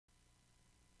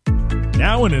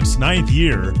Now in its 9th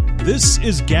year, this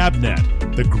is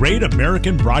GabNet, the Great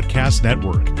American Broadcast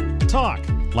Network. Talk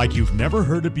like you've never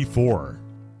heard it before.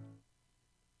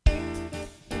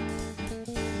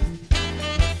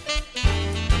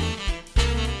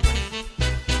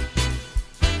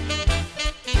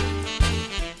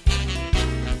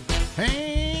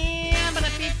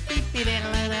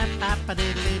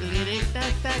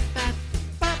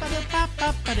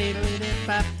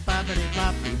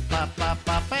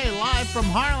 Hey, live from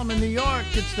Harlem in New York,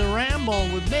 it's the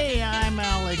Ramble with me. I'm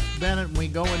Alex Bennett, and we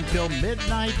go until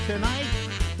midnight tonight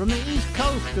from the East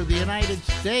Coast of the United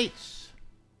States.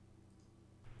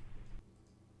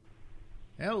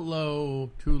 Hello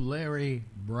to Larry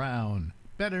Brown,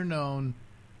 better known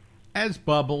as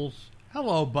Bubbles.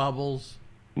 Hello, Bubbles.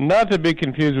 Not to be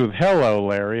confused with Hello,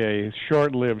 Larry, a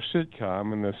short-lived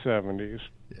sitcom in the 70s.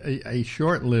 A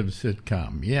short-lived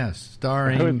sitcom, yes,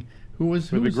 starring... Who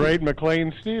the great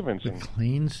McLean Stevenson.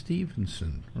 McLean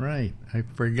Stevenson, right. I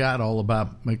forgot all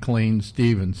about McLean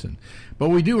Stevenson. But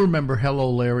we do remember Hello,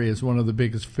 Larry as one of the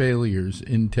biggest failures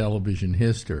in television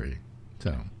history.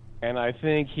 And I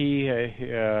think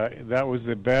that was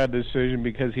the bad decision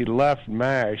because he left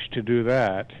MASH to do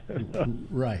that.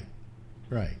 Right.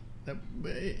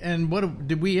 And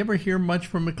did we ever hear much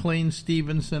from McLean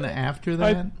Stevenson after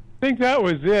that? I think that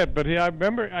was it, but I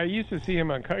remember I used to see him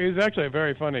on. He was actually a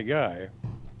very funny guy.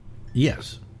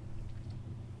 Yes,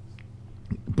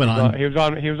 but he was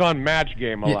on Match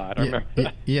Game a lot. I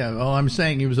remember. Yeah. Well, I'm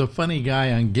saying he was a funny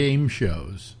guy on game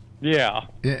shows. Yeah,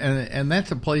 and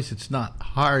that's a place it's not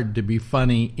hard to be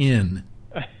funny in,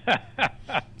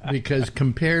 because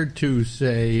compared to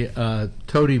say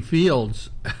Toady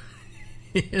Fields,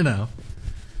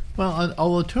 well,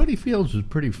 although Toady Fields was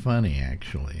pretty funny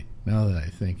actually. Now that I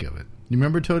think of it. You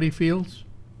remember Toady Fields?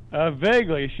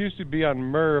 Vaguely. She used to be on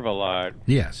Merv a lot.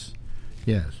 Yes.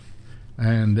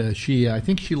 And I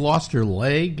think she lost her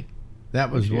leg. That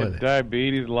was she had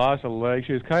diabetes, lost a leg.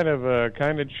 She was kind of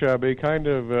chubby,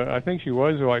 I think she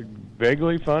was like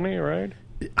vaguely funny, right?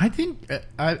 I think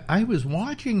I was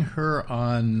watching her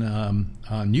on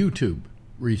YouTube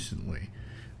recently,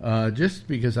 just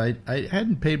because I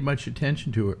hadn't paid much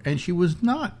attention to her, and she was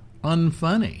not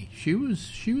unfunny. She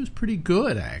was pretty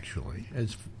good actually,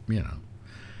 as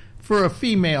for a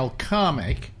female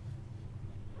comic.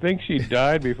 I think she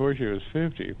died before she was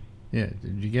 50. Yeah,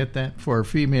 did you get that? For a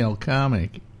female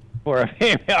comic. For a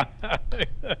female comic.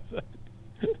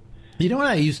 You know what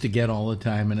I used to get all the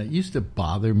time, and it used to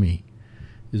bother me,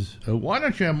 is why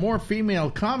don't you have more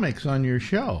female comics on your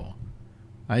show?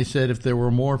 I said if there were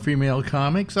more female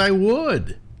comics, I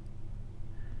would.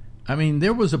 I mean,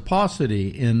 there was a paucity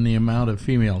in the amount of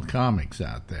female comics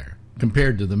out there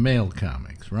compared to the male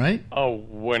comics, right? Oh,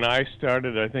 when I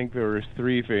started, I think there was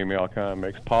 3 female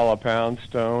comics: Paula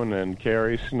Poundstone and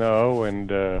Carrie Snow and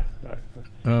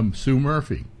Sue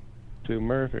Murphy.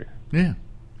 Yeah,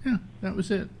 that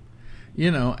was it.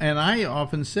 And I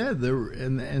often said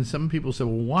and some people said,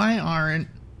 well, why aren't?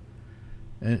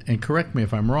 And correct me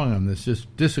if I'm wrong on this.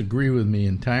 Just disagree with me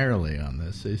entirely on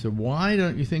this. They said, why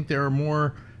don't you think there are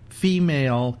more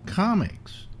female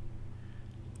comics?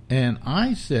 And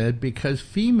I said, because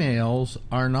females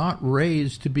are not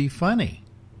raised to be funny.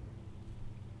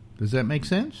 Does that make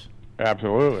sense?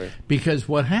 Absolutely. Because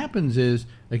what happens is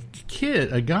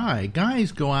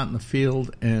guys go out in the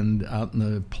field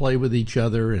and play with each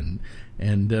other, and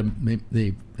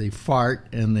they fart,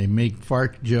 and they make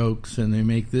fart jokes, and they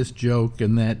make this joke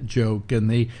and that joke, and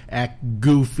they act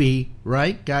goofy,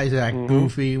 right? Guys act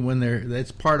goofy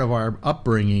that's part of our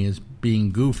upbringing, is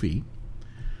being goofy.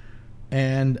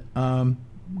 And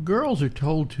girls are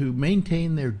told to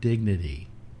maintain their dignity,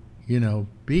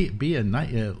 be a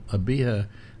nice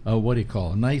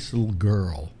little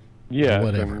girl. Yeah,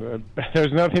 whatever.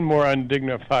 There's nothing more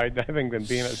undignified, I think, than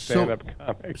being a stand-up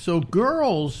comic. So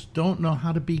girls don't know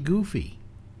how to be goofy.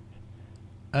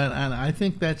 And I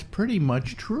think that's pretty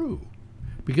much true,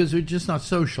 because they're just not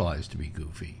socialized to be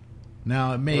goofy.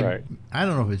 Now, right. I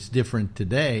don't know if it's different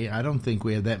today. I don't think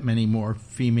we have that many more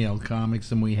female comics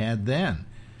than we had then.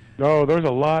 No, there's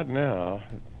a lot now.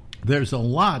 There's a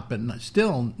lot, but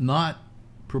still not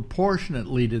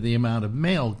proportionately to the amount of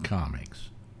male comics.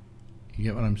 You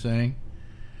get what I'm saying?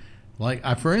 Like,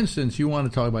 for instance, you want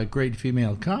to talk about great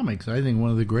female comics. I think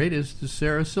one of the greatest is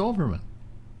Sarah Silverman.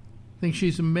 I think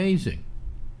she's amazing.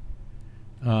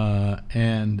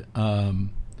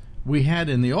 We had,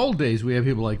 in the old days, we had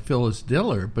people like Phyllis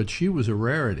Diller, but she was a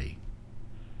rarity.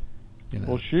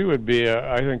 Well, she would be,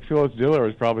 I think Phyllis Diller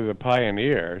was probably the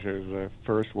pioneer. She was the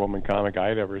first woman comic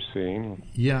I'd ever seen.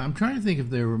 Yeah, I'm trying to think if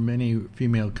there were many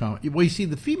female comics. Well, you see,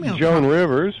 the female... Joan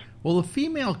Rivers. Well, the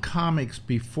female comics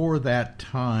before that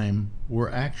time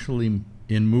were actually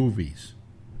in movies.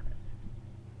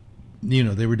 You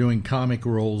know, they were doing comic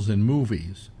roles in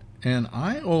movies. And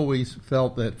I always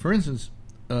felt that, for instance,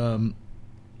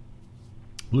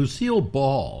 Lucille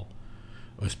Ball,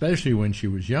 especially when she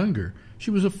was younger, she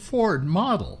was a Ford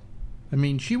model. I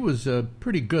mean, she was a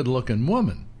pretty good-looking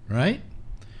woman, right?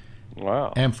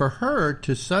 Wow. And for her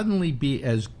to suddenly be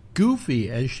as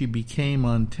goofy as she became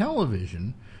on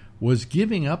television was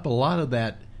giving up a lot of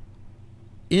that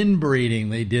inbreeding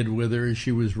they did with her as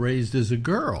she was raised as a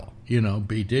girl. You know,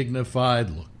 be dignified,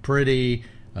 look pretty,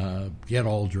 get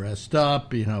all dressed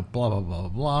up, you know, blah, blah, blah,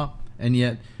 blah. And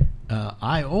yet,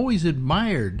 I always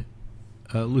admired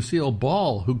Lucille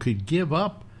Ball, who could give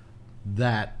up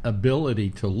that ability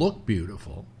to look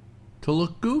beautiful, to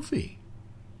look goofy.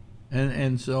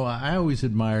 And so I always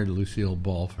admired Lucille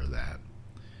Ball for that.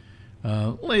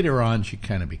 Later on, she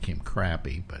kind of became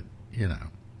crappy, but, you know.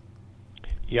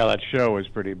 Yeah, that show was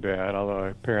pretty bad, although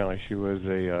apparently she was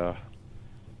a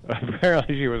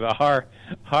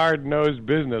hard-nosed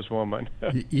businesswoman.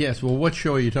 Yes, well, what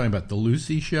show are you talking about? The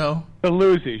Lucy Show? The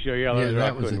Lucy Show, yeah.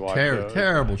 That was a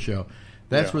terrible show.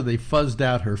 That's where they fuzzed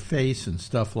out her face and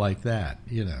stuff like that,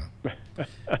 you know.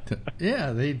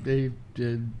 Yeah, they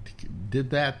did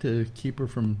that to keep her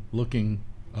from looking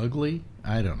ugly.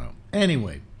 I don't know.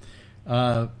 Anyway,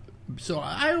 so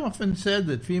I often said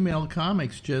that female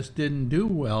comics just didn't do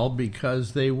well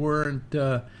because they weren't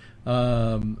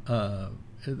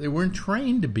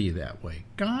trained to be that way.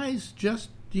 Guys just,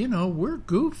 you know, we're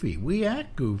goofy. We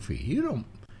act goofy. You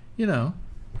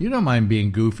don't mind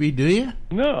being goofy, do you?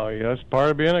 No, that's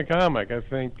part of being a comic. I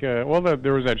think, there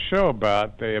was that show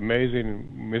about the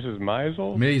amazing Mrs.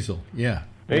 Maisel. Maisel, yeah.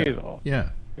 Maisel. Yeah.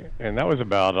 And that was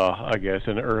about, I guess,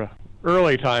 in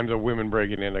early times of women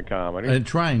breaking into comedy. And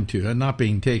trying to, and not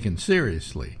being taken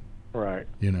seriously. Right.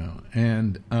 You know,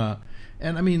 and I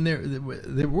mean,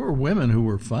 there were women who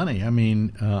were funny. I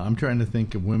mean, I'm trying to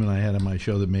think of women I had on my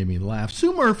show that made me laugh.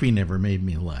 Sue Murphy never made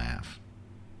me laugh.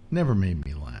 Never made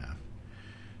me laugh.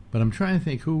 But I'm trying to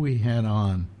think who we had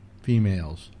on,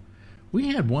 females. We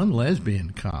had one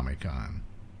lesbian comic on,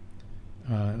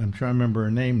 and I'm trying to remember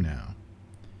her name now.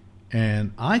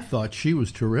 And I thought she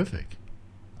was terrific.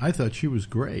 I thought she was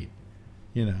great,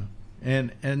 you know.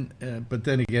 But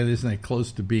then again, isn't that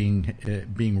close to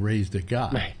being raised a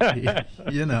guy?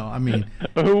 You know, I mean.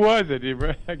 Who was it?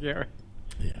 Yeah.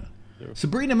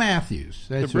 Sabrina Matthews.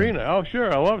 That's Sabrina. Right. Oh,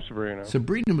 sure. I love Sabrina.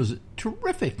 Sabrina was a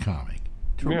terrific comic.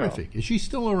 Terrific. Yeah. Is she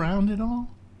still around at all?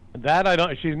 That I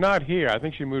don't. She's not here. I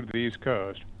think she moved to the East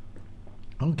Coast.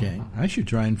 Okay, I should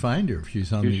try and find her if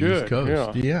she's on the East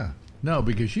Coast. Yeah. No,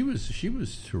 because she was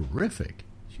terrific.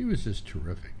 She was just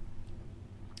terrific.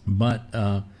 But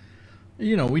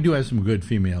you know, we do have some good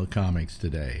female comics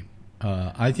today.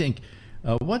 I think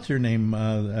what's her name?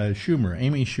 Schumer,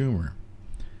 Amy Schumer.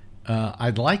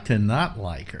 I'd like to not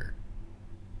like her,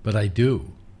 but I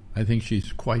do. I think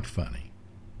she's quite funny.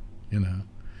 You know,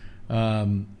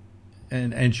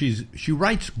 and she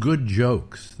writes good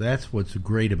jokes. That's what's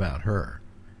great about her.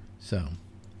 So,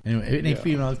 anyway, any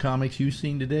female comics you've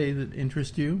seen today that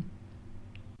interest you?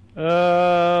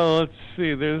 Let's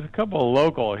see. There's a couple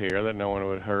local here that no one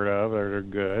would have heard of that are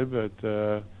good,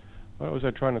 but what was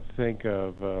I trying to think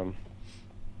of?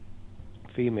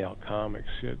 Female comics.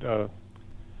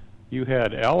 You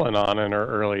had Ellen on in her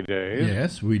early days.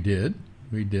 Yes, we did.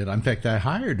 We did. In fact, I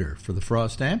hired her for the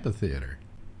Frost Amphitheater.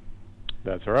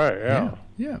 That's right,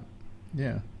 Yeah.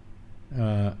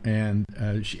 And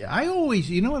I always,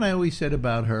 you know what I always said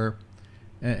about her?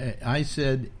 I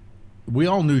said, we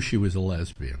all knew she was a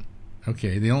lesbian.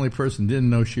 Okay, the only person didn't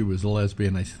know she was a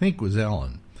lesbian, I think, was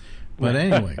Ellen. But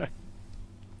anyway,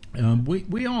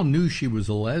 we all knew she was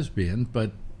a lesbian,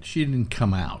 but she didn't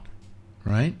come out,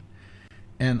 right?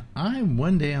 And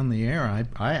one day on the air,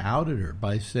 I outed her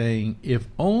by saying, if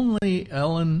only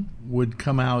Ellen would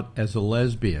come out as a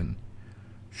lesbian,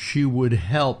 she would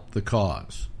help the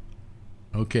cause,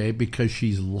 okay? Because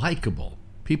she's likable.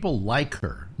 People like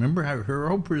her. Remember how her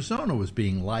whole persona was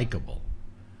being likable.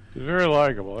 She's very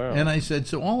likable, yeah. And I said,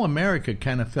 so all America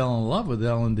kind of fell in love with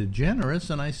Ellen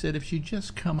DeGeneres, and I said, if she'd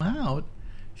just come out,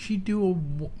 she'd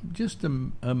do just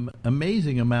an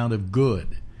amazing amount of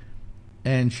good.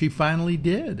 And she finally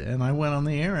did. And I went on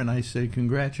the air and I said,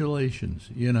 congratulations.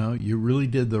 You know, you really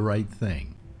did the right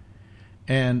thing.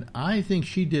 And I think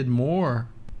she did more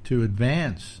to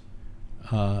advance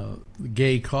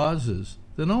gay causes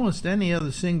than almost any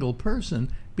other single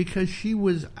person, because she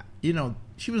was, you know,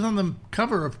 she was on the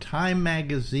cover of Time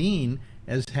magazine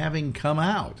as having come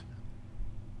out.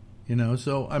 You know,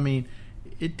 so, I mean,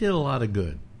 it did a lot of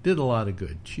good. Did a lot of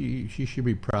good. She should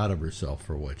be proud of herself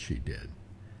for what she did.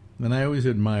 And I always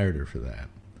admired her for that.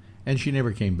 And she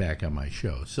never came back on my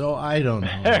show, so I don't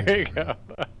know. There you go.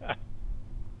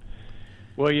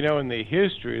 Well, in the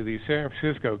history of the San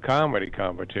Francisco Comedy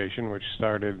Competition, which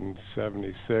started in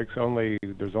 '76,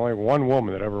 there's only one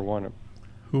woman that ever won it.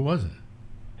 Who was it?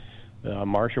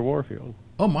 Marsha Warfield.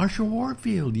 Oh, Marsha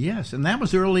Warfield, yes. And that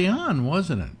was early on,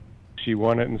 wasn't it? She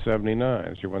won it in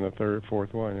 '79. She won the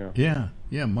fourth one, yeah.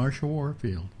 Yeah, Marsha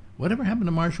Warfield. Whatever happened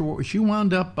to Marsha Warfield? She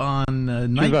wound up on Night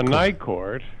Court. She was on Night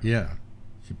Court. Yeah.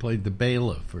 She played the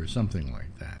bailiff or something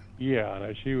like that.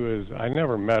 Yeah, she was. I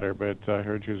never met her, but I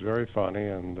heard she was very funny.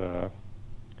 And the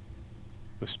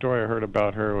story I heard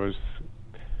about her was,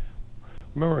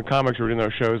 remember when comics were doing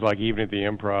those shows like Evening at the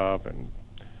Improv,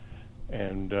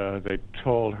 and they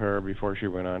told her before she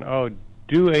went on, "Oh,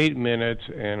 do 8 minutes,"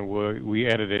 and we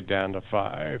edited it down to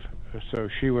 5. So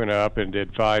she went up and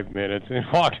did 5 minutes and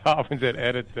walked off and said,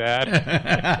 "Edit that."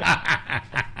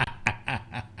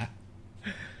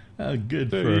 Good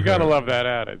for her. You gotta love that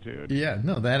attitude. Yeah,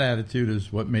 no, that attitude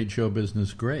is what made show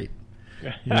business great.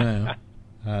 But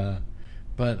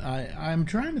I'm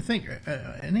trying to think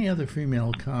any other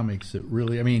female comics that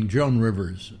really. I mean, Joan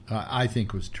Rivers, I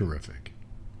think was terrific.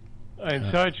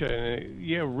 And such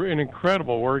an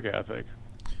incredible work ethic.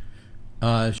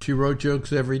 She wrote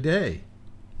jokes every day.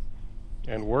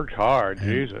 And worked hard,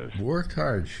 Jesus. Worked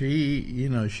hard.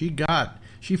 She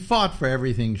fought for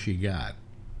everything she got.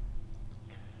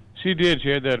 She did. She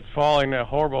had that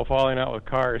horrible falling out with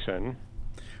Carson.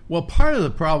 Well, part of the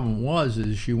problem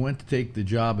is she went to take the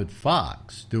job at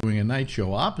Fox, doing a night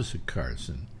show opposite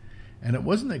Carson. And it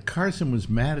wasn't that Carson was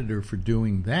mad at her for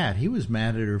doing that. He was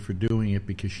mad at her for doing it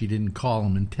because she didn't call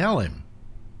him and tell him.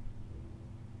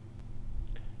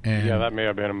 And yeah, that may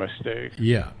have been a mistake.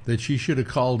 Yeah, that she should have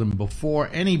called him before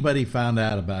anybody found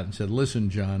out about it and said, "Listen,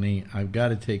 Johnny, I've got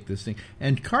to take this thing."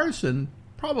 And Carson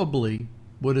probably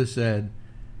would have said,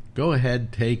 "Go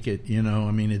ahead, take it.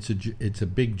 I mean, it's a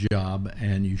big job,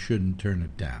 and you shouldn't turn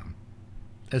it down."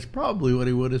 That's probably what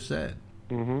he would have said.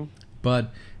 Mm-hmm.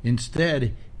 But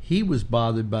instead, he was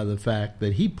bothered by the fact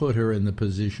that he put her in the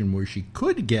position where she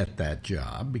could get that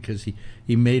job because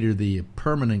he made her the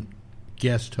permanent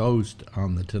guest host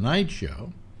on The Tonight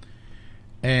Show.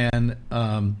 And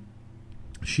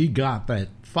she got that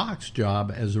Fox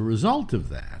job as a result of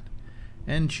that.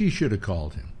 And she should have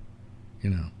called him.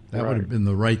 That would have been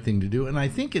the right thing to do. And I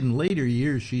think in later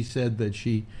years she said that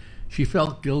she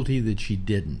felt guilty that she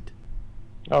didn't.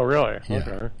 Oh, really? Yeah,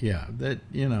 okay. Yeah, that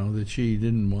that she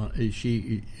didn't want.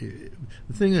 The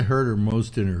thing that hurt her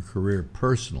most in her career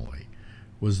personally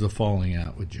was the falling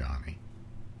out with Johnny.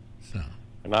 So.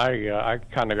 And I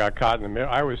kind of got caught in the middle.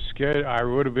 I was scared. I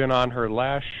would have been on her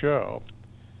last show.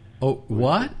 Oh,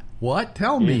 what? What?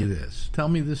 Tell me this. Tell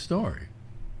me this story.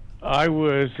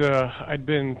 I'd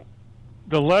been.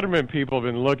 The Letterman people have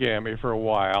been looking at me for a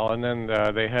while, and then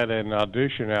they had an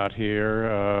audition out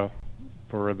here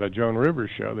for the Joan Rivers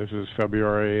show. This was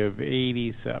February of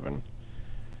 '87,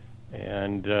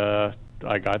 and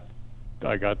I got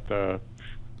the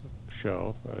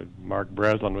show. Mark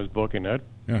Breslin was booking it,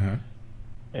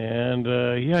 and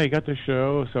he got the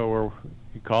show. So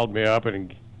he called me up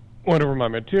and went over my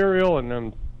material, and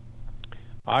then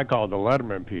I called the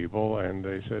Letterman people, and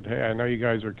they said, "Hey, I know you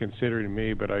guys are considering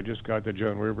me, but I just got the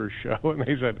Joan Rivers show." And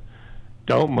they said,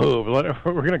 "Don't move. We're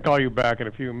going to call you back in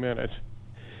a few minutes."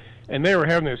 And they were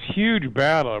having this huge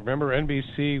battle. Remember,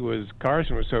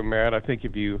 Carson was so mad. I think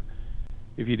if you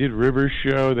did Rivers'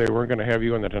 show, they weren't going to have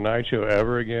you on the Tonight Show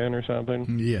ever again, or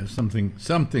something. Yeah,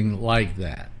 something like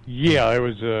that. Yeah, it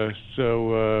was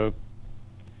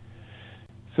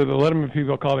So the Letterman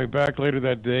people called me back later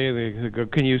that day, and they go,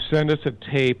 "Can you send us a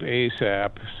tape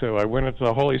ASAP?" So I went into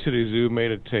the Holy City Zoo,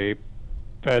 made a tape,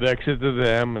 FedExed it to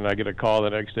them, and I get a call the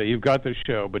next day. "You've got the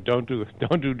show, but don't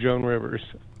do Joan Rivers."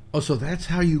 Oh, so that's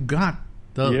how you got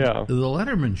the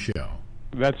Letterman show.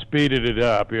 That speeded it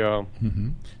up, yeah. Mm-hmm.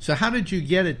 So how did you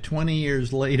get it 20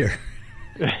 years later?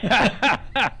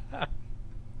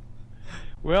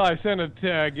 Well, I sent a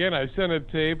tape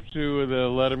to the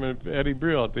Letterman, Eddie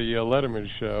Brill at the Letterman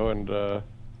show, and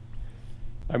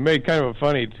I made kind of a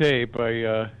funny tape.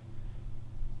 I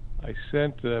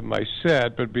sent my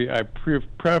set, but I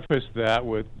prefaced that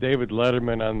with David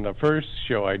Letterman on the first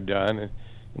show I'd done, and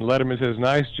Letterman says,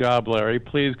 "Nice job, Larry.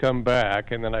 Please come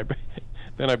back." And then I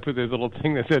put this little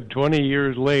thing that said 20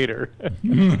 years later.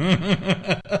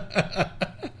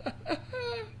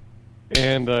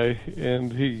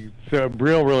 So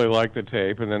Brill really liked the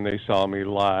tape, and then they saw me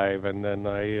live, and then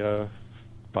I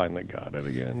finally got it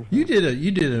again. You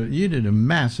did a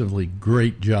massively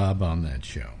great job on that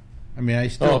show. I mean, I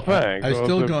still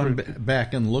gone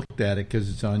back and looked at it because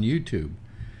it's on YouTube,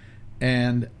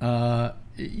 and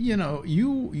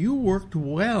you worked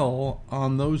well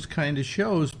on those kind of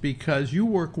shows because you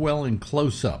work well in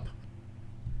close up.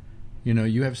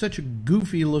 You have such a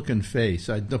goofy looking face.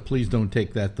 Please don't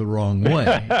take that the wrong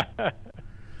way.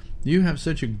 You have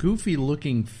such a goofy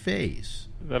looking face.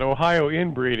 That Ohio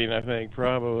inbreeding, I think,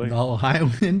 probably. Ohio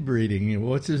inbreeding.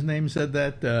 What's his name said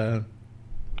that?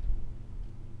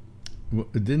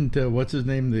 What's his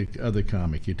name? The other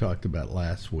comic you talked about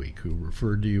last week, who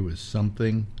referred to you as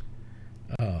something.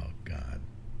 Oh God.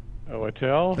 Oh,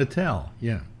 Attell. Attell,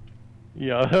 yeah.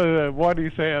 Yeah. What do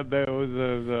you say?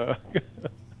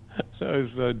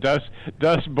 Those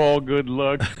Dust Bowl good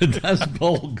looks. Dust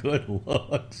Bowl good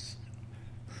looks.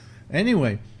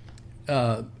 Anyway,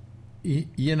 I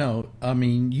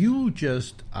mean, you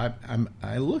just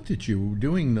I looked at you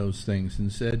doing those things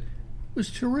and said it was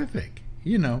terrific,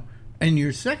 And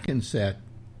your second set,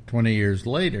 20 years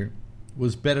later,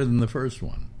 was better than the first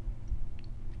one.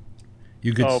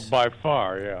 By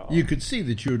far, yeah. You could see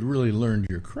that you had really learned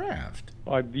your craft.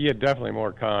 Well, yeah, definitely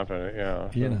more confident,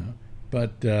 yeah. So.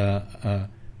 But the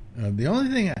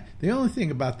only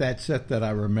thing about that set that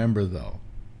I remember though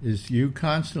is you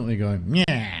constantly going,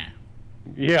 yeah.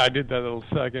 Yeah, I did that little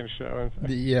second show.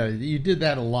 Yeah, you did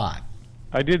that a lot.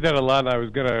 I did that a lot, and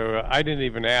I didn't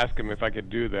even ask him if I could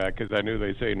do that because I knew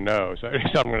they'd say no, so I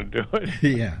said I'm going to do it.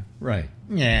 Yeah, right.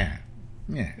 Yeah.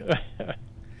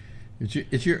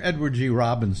 It's your Edward G.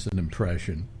 Robinson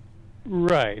impression.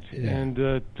 Right. Yeah. And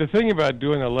the thing about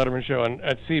doing the Letterman show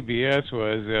at CBS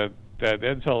was that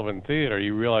Ed Sullivan Theater,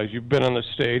 you realize you've been on the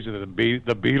stage that the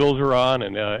Beatles are on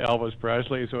and Elvis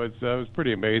Presley, so it was a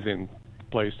pretty amazing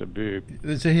place to be.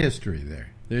 There's a history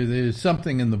there. There's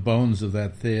something in the bones of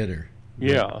that theater.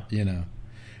 Yeah.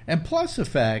 And plus the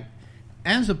fact,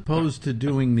 as opposed to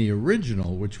doing the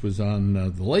original, which was on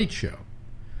The Late Show,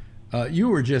 you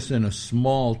were just in a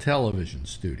small television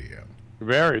studio.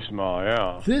 Very small,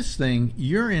 yeah. This thing,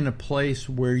 you're in a place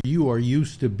where you are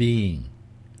used to being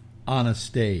on a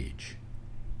stage.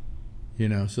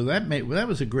 So that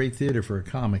was a great theater for a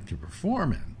comic to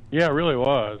perform in. Yeah, it really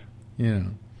was.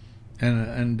 And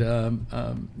a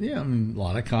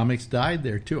lot of comics died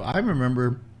there too. I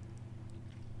remember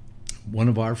one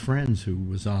of our friends who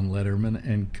was on Letterman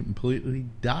and completely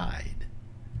died,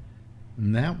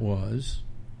 and that was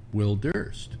Will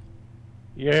Durst.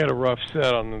 Yeah, he had a rough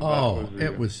set on the.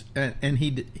 And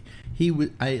he was.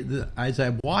 As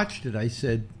I watched it, I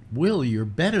said, "Will, you're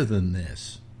better than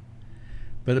this."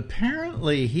 But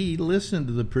apparently, he listened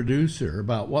to the producer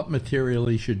about what material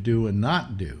he should do and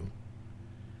not do.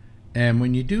 And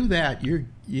when you do that, you're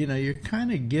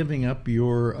kind of giving up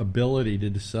your ability to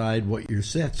decide what your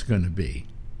set's going to be.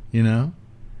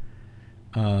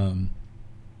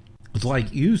 It's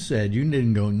like you said, you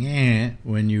didn't go "yeah"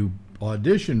 when you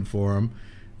auditioned for him.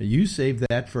 You saved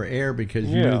that for air because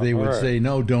you knew they would say,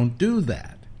 "No, don't do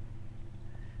that."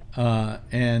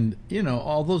 And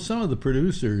although some of the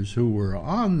producers who were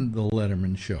on the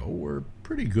Letterman show were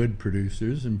pretty good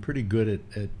producers and pretty good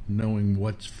at knowing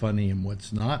what's funny and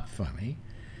what's not funny,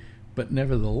 but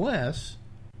nevertheless,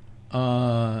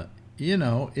 it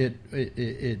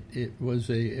was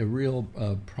a real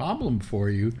problem for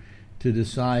you to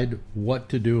decide what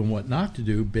to do and what not to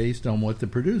do based on what the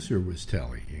producer was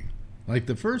telling you. Like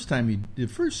the first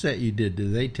set you did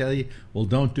they tell you, well,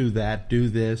 don't do that, do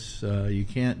this, you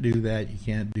can't do that, you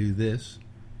can't do this?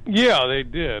 Yeah, they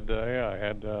did. I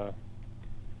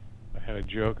had a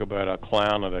joke about a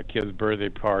clown at a kid's birthday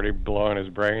party blowing his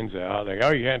brains out. They go,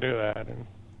 "Oh, you can't do that." And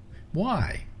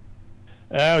why?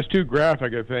 It was too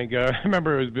graphic, I think. I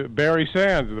remember it was Barry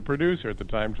Sands, the producer at the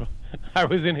time. So I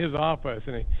was in his office,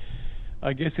 and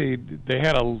they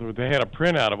had a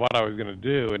printout of what I was going to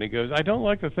do, and he goes, "I don't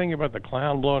like the thing about the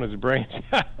clown blowing his brains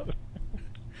out."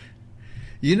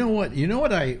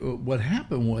 What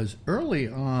happened was early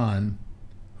on,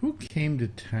 who came to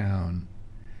town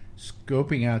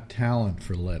scoping out talent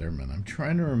for Letterman? I'm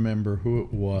trying to remember who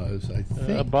it was. I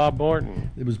think Bob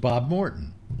Morton. It was Bob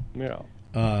Morton. Yeah.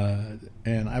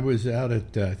 And I was out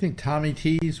at I think Tommy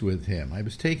T's with him. I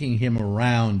was taking him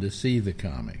around to see the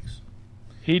comics.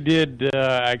 He did.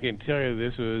 I can tell you,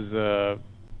 this was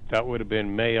that would have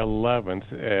been May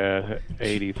 11th,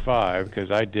 '85, because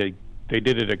They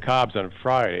did it at Cobb's on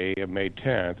Friday, May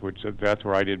 10th, that's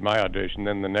where I did my audition.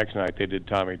 Then the next night they did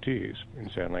Tommy T's in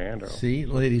San Leandro. See,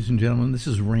 ladies and gentlemen, this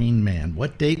is Rain Man.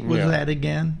 What date was that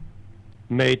again?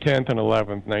 May 10th and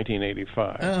 11th,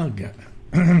 1985. Oh, God.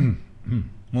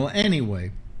 Well,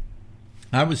 anyway,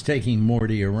 I was taking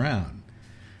Morty around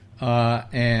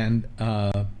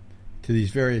to to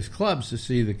these various clubs to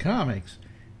see the comics.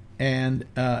 And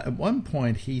at one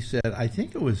point he said, I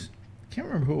think it was, I can't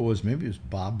remember who it was, maybe it was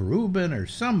Bob Rubin or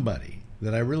somebody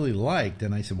that I really liked.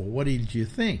 And I said, well, what did you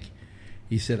think?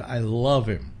 He said, I love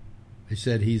him. I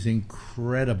said, he's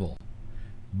incredible,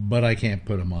 but I can't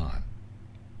put him on.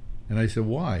 And I said,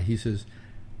 why? He says,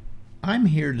 I'm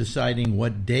here deciding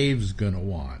what Dave's going to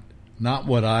want, not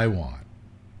what I want.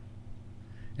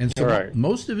 And so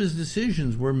most of his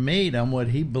decisions were made on what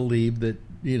he believed that,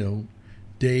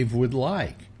 Dave would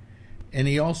like. And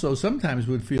he also sometimes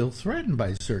would feel threatened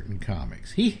by certain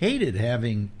comics. He hated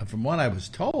having, from what I was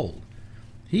told,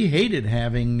 he hated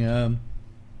having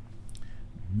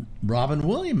Robin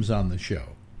Williams on the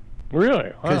show.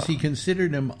 Really? Because he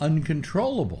considered him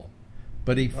uncontrollable.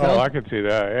 But he felt, I could see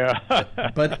that, yeah.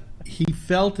 But he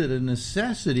felt it a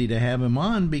necessity to have him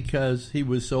on because he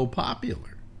was so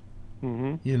popular.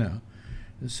 Mm-hmm.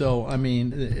 So I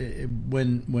mean,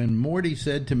 when Morty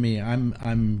said to me,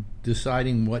 "I'm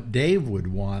deciding what Dave would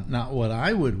want, not what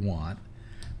I would want,"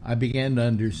 I began to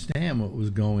understand what was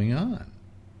going on.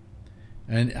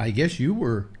 And I guess you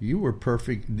were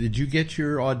perfect. Did you get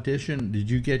your audition? Did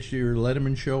you get your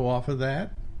Letterman show off of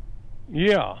that?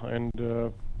 Yeah, and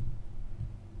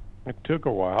it took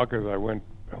a while because I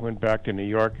went back to New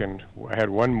York and I had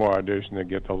one more audition to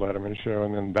get the Letterman show,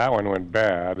 and then that one went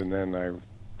bad, and then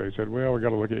they said, well, we got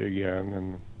to look at you again,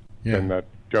 and then that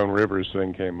Joan Rivers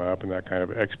thing came up, and that kind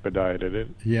of expedited it.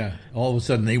 Yeah, all of a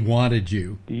sudden they wanted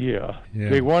you. Yeah.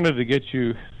 They wanted to get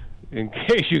you, in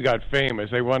case you got famous,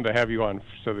 they wanted to have you on,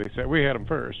 so they said, we had them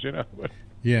first, But,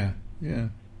 yeah.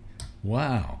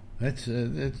 Wow. That's I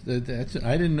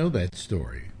didn't know that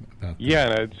story. About that. Yeah,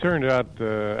 and it turned out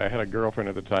I had a girlfriend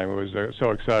at the time who was so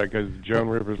excited because Joan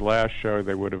Rivers' last show,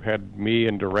 they would have had me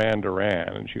and Duran Duran,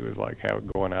 and she was like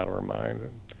going out of her mind.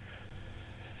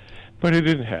 But it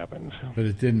didn't happen. So. But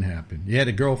it didn't happen. You had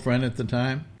a girlfriend at the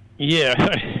time?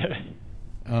 Yeah.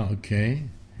 Oh, okay.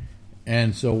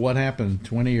 And so what happened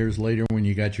 20 years later when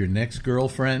you got your next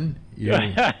girlfriend?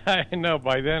 I know.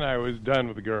 By then I was done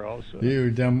with the girls. So. You were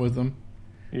done with them?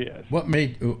 Yes. What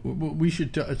made we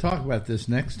should talk about this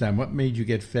next time? What made you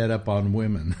get fed up on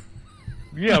women?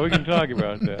 Yeah, we can talk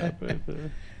about that. But,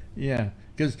 yeah,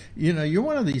 because you're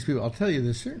one of these people. I'll tell you,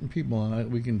 there's certain people,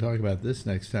 and we can talk about this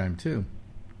next time too.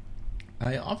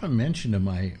 I often mention to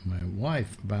my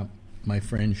wife about my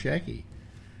friend Shecky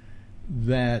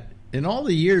that in all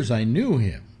the years I knew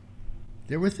him,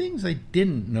 there were things I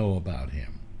didn't know about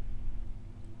him,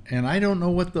 and I don't know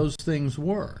what those things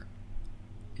were.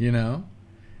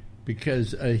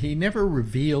 Because he never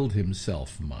revealed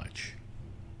himself much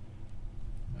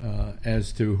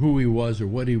as to who he was or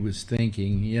what he was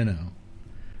thinking,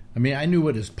 I mean, I knew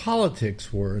what his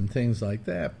politics were and things like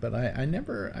that, but I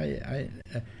never,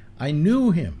 I knew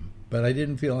him, but I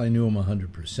didn't feel I knew him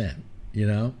 100%,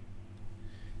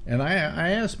 And I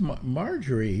asked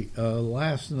Marjorie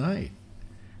last night,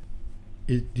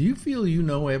 do you feel you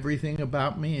know everything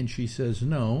about me? And she says,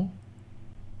 no,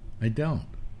 I don't.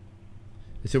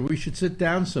 I said, we should sit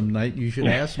down some night. You should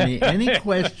ask me any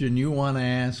question you want to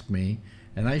ask me,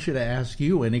 and I should ask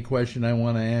you any question I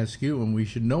want to ask you, and we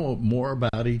should know more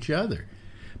about each other.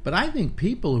 But I think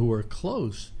people who are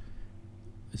close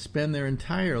spend their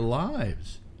entire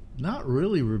lives not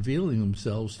really revealing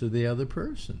themselves to the other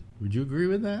person. Would you agree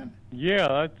with that? Yeah,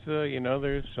 that's,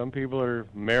 there's some people are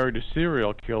married to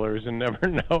serial killers and never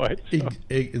know it. So.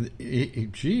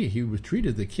 He was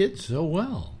treated the kids so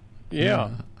well. Yeah.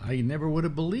 I never would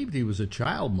have believed he was a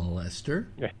child molester.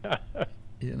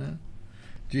 Did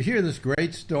you hear this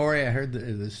great story? I heard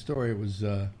this story. It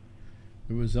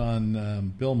was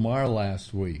on Bill Maher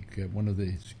last week. One of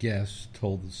his guests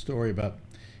told the story about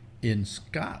in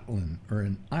Scotland, or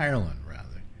in Ireland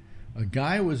rather, a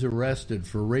guy was arrested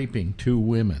for raping 2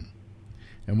 women.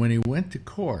 And when he went to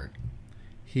court,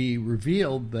 he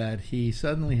revealed that he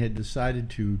suddenly had decided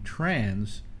to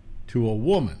trans to a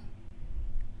woman.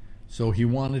 So he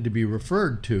wanted to be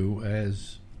referred to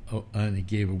as, and he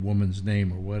gave a woman's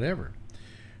name or whatever.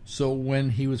 So when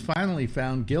he was finally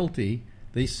found guilty,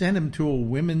 they sent him to a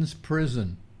women's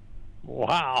prison.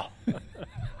 Wow.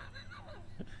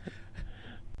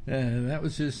 And that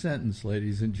was his sentence,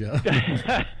 ladies and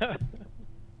gentlemen,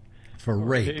 for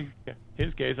rape.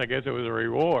 His case, I guess it was a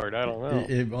reward. I don't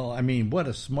know. Well, I mean, what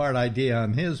a smart idea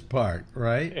on his part,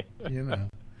 right?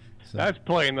 So, that's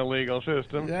playing the legal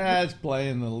system. That's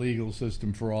playing the legal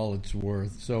system for all it's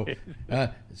worth. So,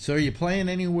 so are you playing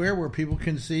anywhere where people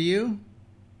can see you?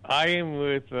 I am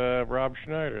with Rob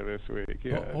Schneider this week.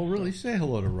 Yeah. Oh, really? Say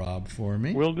hello to Rob for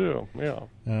me. Will do. Yeah.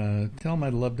 Tell him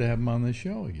I'd love to have him on the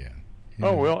show again.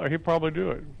 Well, he'll probably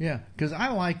do it. Yeah, because I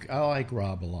like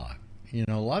Rob a lot. You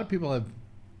know, a lot of people have.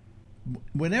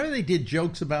 Whenever they did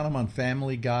jokes about him on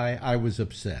Family Guy, I was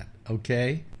upset.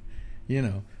 Okay, you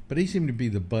know, but he seemed to be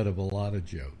the butt of a lot of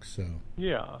jokes. So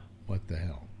yeah, what the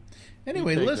hell?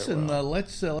 Anyway, listen,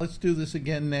 let's do this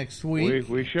again next week.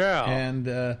 We shall. And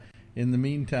in the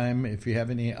meantime, if you have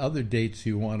any other dates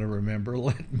you want to remember,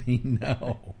 let me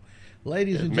know.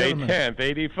 Ladies and gentlemen, May 10th,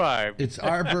 85. It's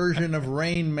our version of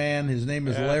Rain Man. His name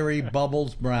is Larry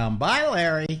Bubbles Brown. Bye,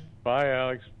 Larry. Bye,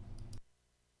 Alex.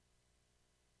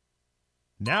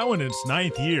 Now in its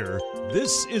 9th year,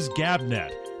 this is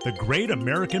GabNet, the Great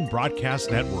American Broadcast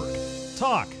Network.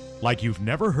 Talk like you've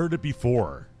never heard it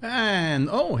before. And,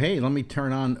 oh, hey, let me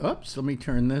turn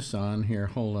this on here.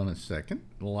 Hold on a second.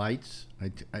 Lights.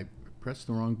 I pressed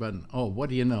the wrong button. Oh, what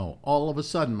do you know? All of a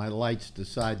sudden, my lights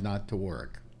decide not to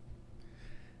work.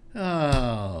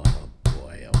 Oh,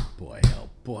 boy, oh, boy, oh,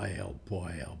 boy, oh,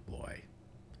 boy, oh, boy.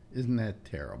 Isn't that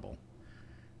terrible?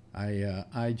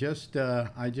 I just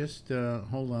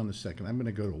hold on a second. I'm going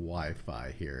to go to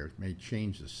Wi-Fi here. It may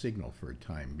change the signal for a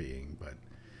time being, but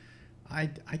I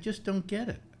just don't get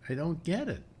it. I don't get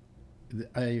it.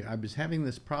 I was having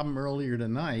this problem earlier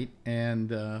tonight,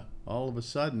 and all of a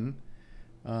sudden,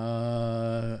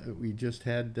 we just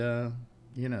had,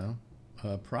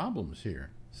 problems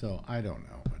here. So I don't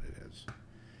know what it is.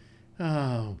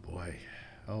 Oh, boy.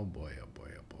 Oh, boy, oh,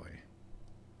 boy, oh, boy.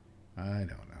 I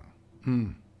don't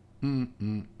know.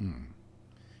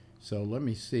 So let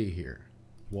me see here.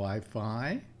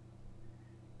 Wi-Fi.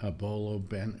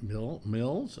 Bennett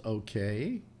Mills.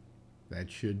 Okay. That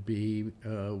should be,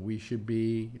 we should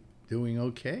be doing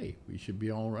okay. We should be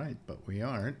all right, but we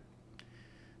aren't.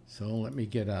 So let me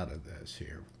get out of this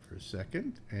here for a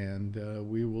second, and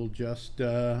we will just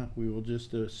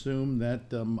assume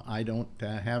that I don't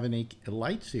have any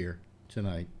lights here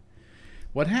tonight.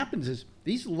 What happens is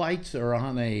these lights are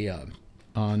on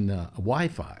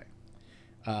Wi-Fi.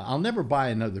 I'll never buy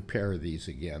another pair of these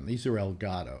again. These are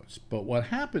Elgatos. But what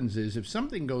happens is if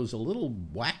something goes a little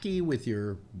wacky with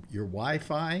your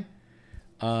Wi-Fi,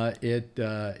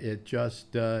 it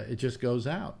just goes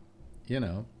out, you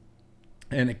know.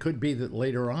 And it could be that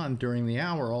later on during the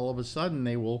hour, all of a sudden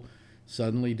they will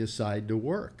suddenly decide to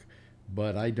work.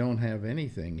 But I don't have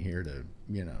anything here to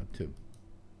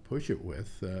push it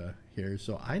with here,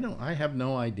 so I have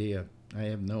no idea.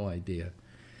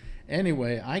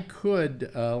 Anyway, I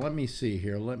could, let me see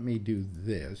here. Let me do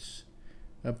this.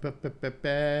 Show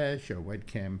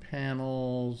webcam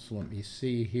panels. Let me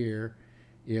see here.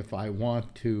 If I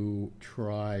want to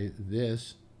try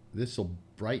this, this will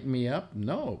brighten me up.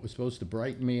 No, it was supposed to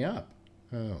brighten me up.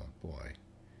 Oh, boy.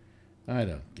 I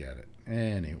don't get it.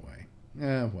 Anyway,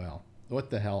 well,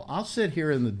 what the hell. I'll sit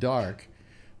here in the dark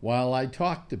while I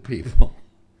talk to people.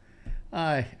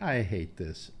 I hate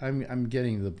this. I'm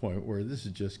getting to the point where this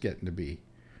is just getting to be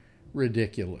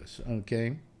ridiculous,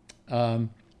 okay? I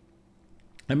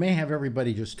may have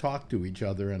everybody just talk to each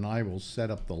other, and I will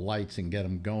set up the lights and get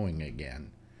them going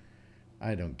again.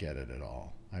 I don't get it at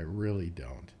all. I really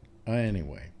don't.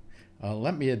 Anyway,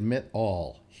 let me admit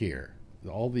all here.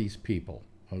 All these people,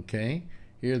 okay?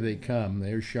 Here they come.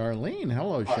 There's Charlene.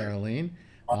 Hello, Charlene.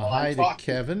 Hi to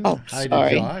Kevin. Hi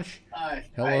to Josh.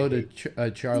 Hello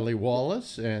to Charlie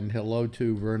Wallace, and hello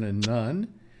to Vernon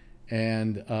Nunn.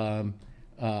 And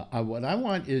what I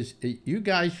want is you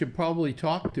guys should probably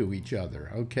talk to each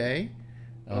other, okay?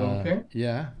 Okay.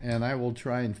 Yeah, and I will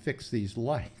try and fix these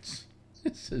lights.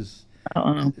 This is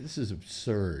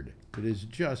absurd. It is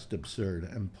just absurd.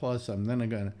 And plus, I'm then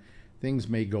gonna. Things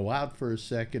may go out for a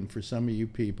second for some of you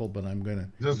people, but I'm gonna.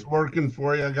 Just working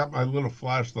for you. I got my little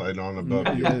flashlight on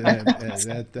above you.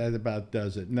 That about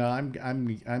does it. No,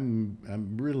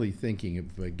 I'm really thinking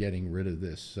of getting rid of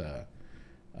this.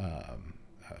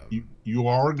 You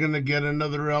are gonna get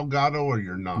another Elgato, or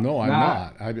you're not? No, I'm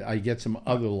not. I get some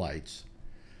other lights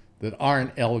that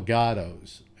aren't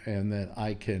Elgatos, and that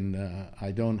I can.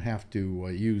 I don't have to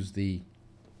use the.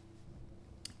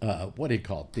 What do you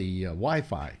call it? The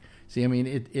Wi-Fi. See, I mean,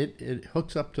 it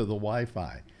hooks up to the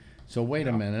Wi-Fi. So wait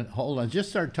a minute. Hold on. Just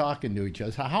start talking to each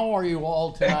other. How are you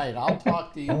all tonight? I'll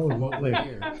talk to you from over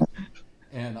here.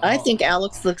 And I think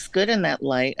Alex looks good in that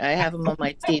light. I have him on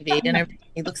my TV, and everything.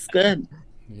 He looks good.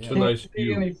 Yeah. It's a nice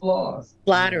view. Any flaws?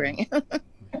 Flattering.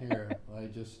 Here, I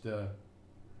just.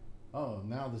 Oh,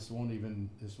 now this won't even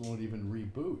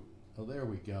reboot. Oh, there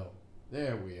we go.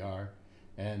 There we are.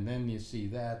 And then you see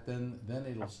that. Then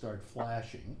it'll start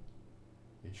flashing.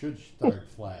 It should start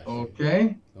flashing.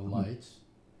 Okay. The lights.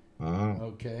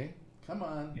 Okay. Come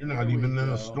on. You're not even in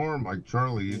a storm like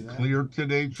Charlie. You clear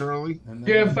today, Charlie?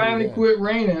 Yeah, it finally quit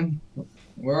raining.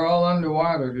 We're all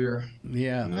underwater here.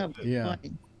 Yeah. Oh, yeah.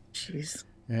 Jeez.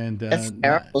 And That's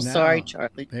terrible. now, Sorry,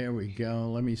 Charlie. There we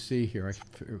go. Let me see here. I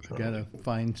got to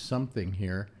find something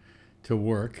here to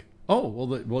work. Oh,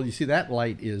 well, you see that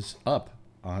light is up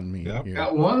on me here.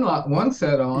 Got one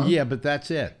set on. Yeah, but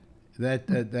that's it.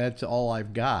 That's all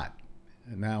I've got.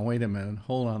 Now, wait a minute.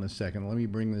 Hold on a second. Let me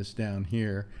bring this down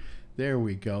here. There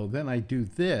we go. Then I do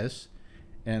this,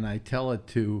 and I tell it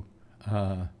to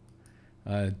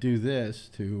do this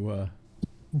to,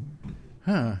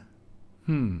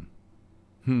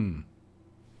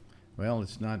 Well,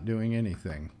 it's not doing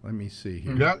anything. Let me see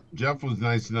here. Jeff was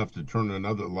nice enough to turn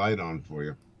another light on for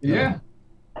you. Yeah.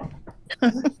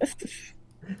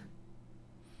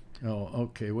 Oh,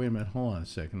 okay. Wait a minute. Hold on a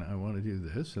second. I want to do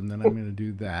this, and then I'm going to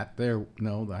do that. There.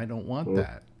 No, I don't want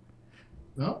that.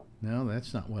 No. No,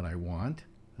 that's not what I want.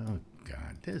 Oh,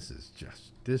 God. This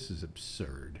is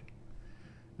absurd.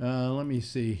 Let me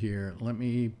see here. Let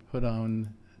me put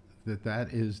on that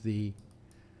is the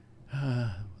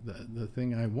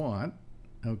thing I want.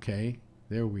 Okay.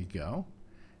 There we go.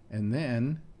 And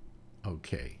then,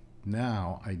 okay.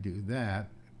 Now I do that.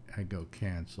 I go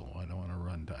cancel. I don't want to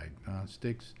run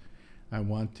diagnostics. I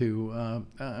want to.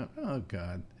 Oh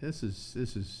God, this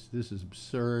is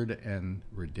absurd and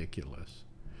ridiculous.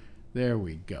 There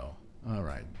we go. All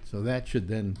right, so that should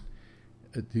then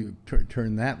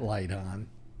turn that light on.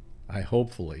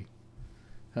 Hopefully.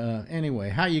 Anyway,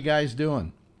 how you guys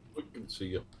doing? We can see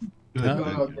you.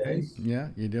 Okay. Yeah,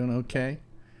 you're doing okay.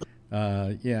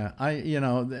 Yeah,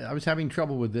 I was having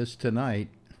trouble with this tonight.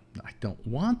 I don't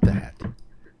want that.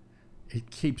 It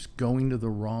keeps going to the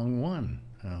wrong one.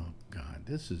 Oh God,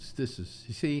 this is.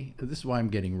 You see, this is why I'm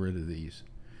getting rid of these.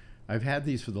 I've had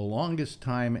these for the longest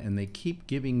time, and they keep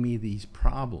giving me these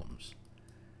problems,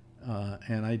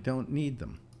 and I don't need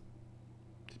them.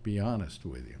 To be honest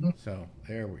with you. So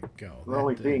there we go. We're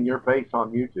only seeing your face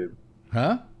on YouTube.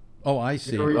 Huh? Oh, I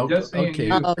see.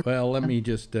 Okay. Well, let me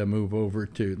just move over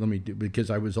to because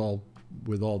I was all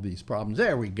with all these problems.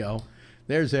 There we go.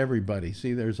 There's everybody.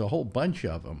 See, there's a whole bunch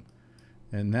of them.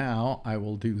 And now I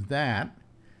will do that,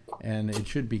 and it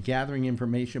should be gathering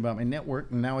information about my network.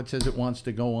 And now it says it wants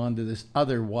to go on to this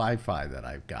other Wi-Fi that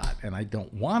I've got, and I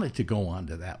don't want it to go on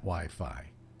to that Wi-Fi.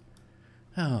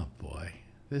 Oh boy,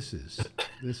 this is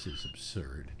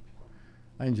absurd.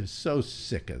 I'm just so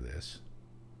sick of this.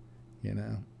 You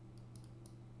know.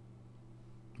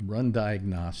 Run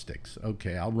diagnostics.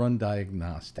 Okay, I'll run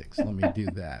diagnostics. Let me do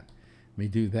that. Let me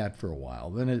do that for a while.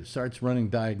 Then it starts running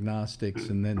diagnostics,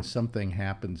 and then something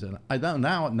happens, and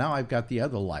now I've got the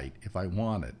other light if I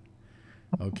want it.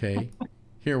 Okay,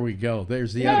 here we go.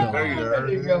 There's the other light. There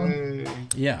you go.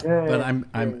 Yeah, but I'm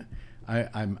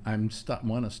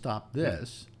want to stop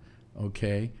this.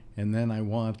 Okay, and then I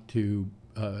want to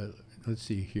let's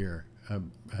see here.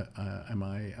 Am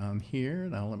I on here?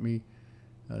 Now let me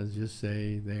just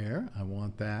say there. I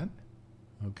want that.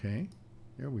 Okay,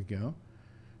 there we go.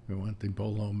 We want the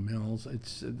Bolo Mills.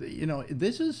 It's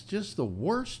this is just the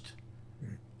worst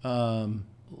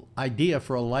idea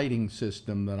for a lighting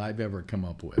system that I've ever come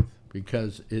up with,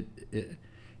 because it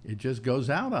just goes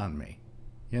out on me,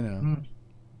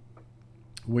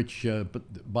 which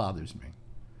bothers me.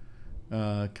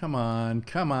 Come on.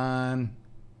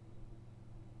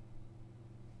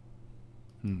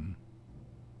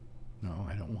 No,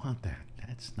 I don't want that.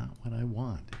 That's not what I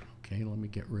want. Okay, let me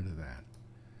get rid of that.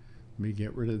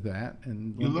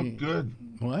 And you look good.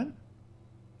 What?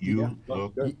 You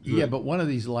look good. Yeah, but one of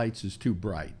these lights is too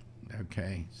bright.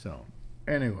 Okay, so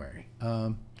anyway,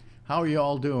 how are you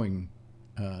all doing?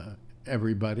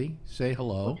 Everybody, say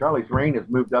hello. Well, Charlie's Rain has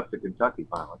moved up to Kentucky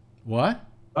finally. What?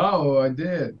 Oh, I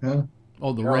did. Huh?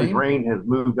 Oh, Charlie's Rain has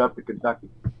moved up to Kentucky.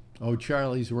 Oh,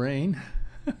 Charlie's Rain.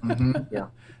 Yeah.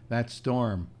 That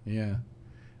storm. Yeah.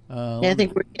 I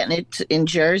think we're getting it in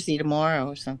Jersey tomorrow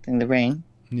or something. The rain.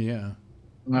 Yeah.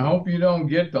 And I hope you don't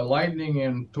get the lightning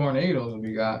and tornadoes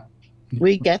we got.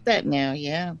 We get that now.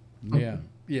 Yeah. Yeah.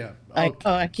 Yeah. Okay.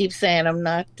 I keep saying I'm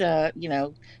not,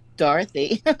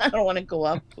 Dorothy. I don't want to go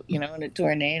up, in a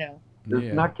tornado.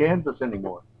 It's not Kansas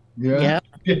anymore. Yeah.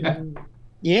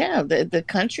 Yeah. The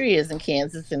country isn't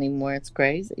Kansas anymore. It's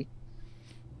crazy.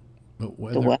 But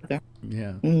The weather.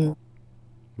 Yeah. Mm.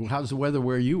 Well, how's the weather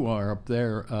where you are up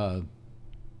there,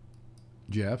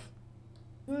 Jeff?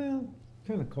 Well,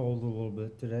 kind of cold a little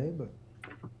bit today, but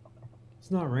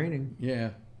it's not raining.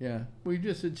 Yeah.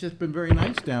 It's just been very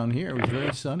nice down here. It was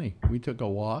very sunny. We took a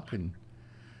walk, and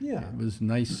it was a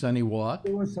nice sunny walk.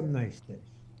 There was some nice days.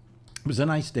 It was a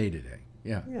nice day today.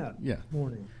 Yeah.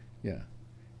 Morning. Yeah.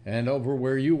 And over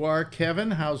where you are,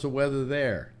 Kevin, how's the weather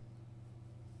there?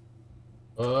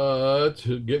 It's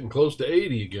getting close to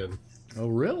 80 again. Oh,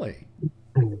 really?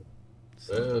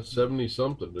 70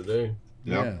 something today.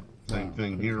 Yep. Yeah. Same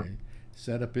thing here.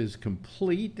 Setup is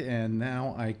complete, and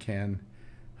now I can.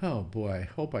 Oh boy, I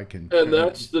hope I can. And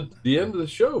that's the end of the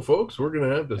show, folks. We're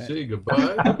gonna have to say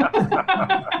goodbye.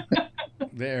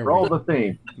 There. Roll the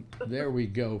theme. There we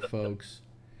go, folks.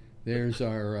 There's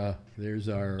our. And there's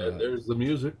the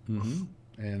music. Mm-hmm.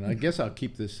 And I guess I'll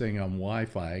keep this thing on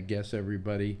Wi-Fi. I guess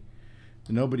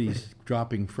nobody's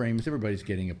dropping frames. Everybody's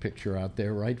getting a picture out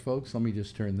there, right, folks? Let me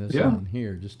just turn this on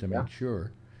here just to make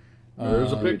sure.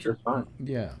 There's a picture.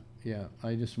 Yeah.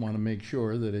 I just want to make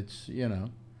sure that it's,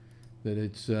 that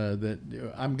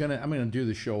I'm gonna do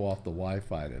the show off the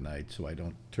Wi-Fi tonight, so I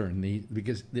don't turn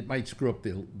because it might screw up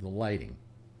the lighting.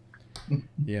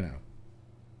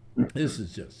 This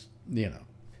is just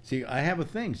See, I have a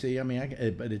thing. See,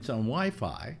 but it's on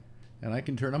Wi-Fi, and I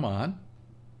can turn them on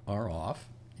or off,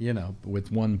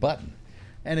 with one button.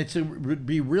 And it would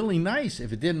be really nice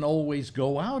if it didn't always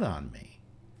go out on me.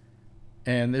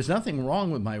 And there's nothing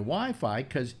wrong with my Wi-Fi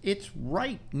because it's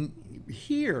right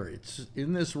here. It's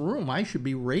in this room. I should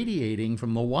be radiating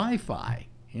from the Wi-Fi,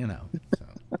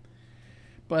 So.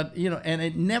 But, and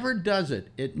it never does it.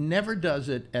 It never does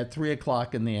it at 3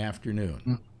 o'clock in the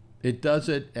afternoon. It does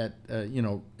it at,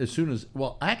 as soon as,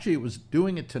 actually it was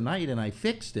doing it tonight and I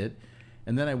fixed it.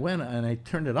 And then I went and I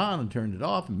turned it on and turned it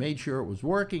off and made sure it was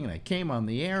working. And I came on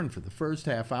the air, and for the first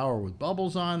half hour with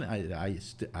bubbles on, I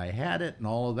had it and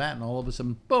all of that. And all of a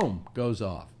sudden, boom, goes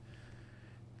off.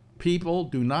 People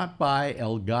do not buy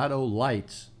Elgato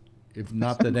lights, if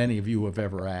not that any of you have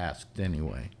ever asked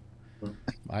anyway.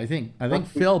 I think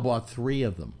Phil bought 3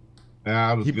 of them.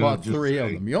 Yeah, he bought 3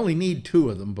 of them. You only need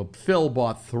 2 of them, but Phil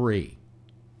bought 3.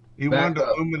 He wanted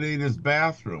to illuminate his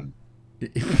bathroom.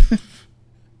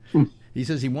 He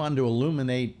says he wanted to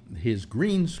illuminate his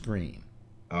green screen.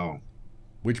 Oh.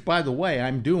 Which, by the way,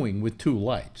 I'm doing with 2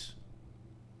 lights.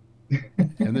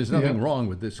 And there's nothing wrong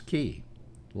with this key.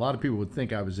 A lot of people would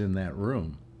think I was in that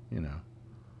room,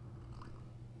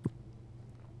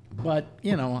 But,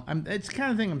 it's the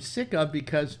kind of thing I'm sick of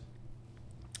because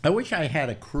I wish I had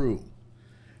a crew,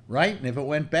 right? And if it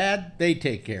went bad, they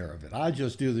take care of it. I'll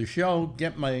just do the show,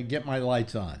 get my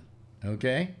lights on,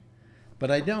 okay? But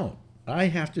I don't. I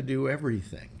have to do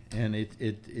everything, and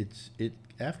it's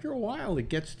after a while it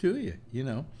gets to you,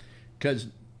 because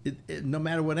no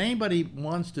matter what anybody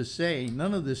wants to say,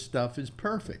 none of this stuff is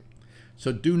perfect.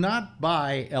 So do not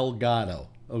buy Elgato,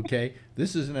 okay?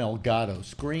 This is an Elgato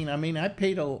screen. I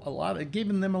paid a lot,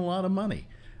 given them a lot of money.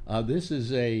 This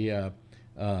is a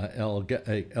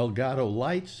Elgato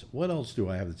lights. What else do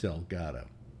I have that's Elgato?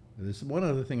 There's one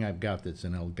other thing I've got that's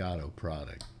an Elgato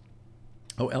product.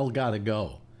 Oh, Elgato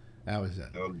Go. That was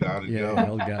it. Elgato Go. Yeah,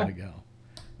 Elgato Go.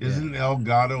 Isn't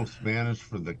Elgato Spanish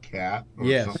for the cat? Or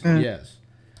yes, yes.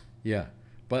 Yeah.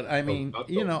 But I'm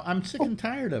sick and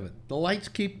tired of it. The lights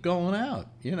keep going out,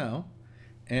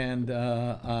 And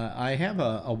I have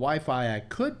a Wi-Fi I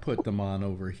could put them on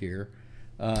over here,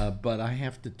 but I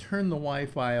have to turn the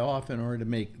Wi-Fi off in order to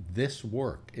make this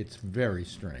work. It's very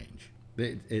strange.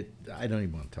 I don't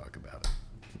even want to talk about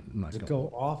it. Does it go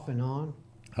off and on?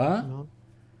 Huh? Off and on?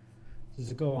 Does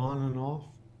it go on and off?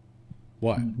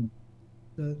 What?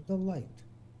 The light.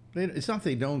 It's not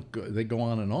they don't go, they go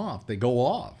on and off. They go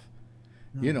off.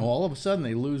 All of a sudden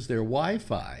they lose their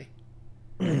Wi-Fi,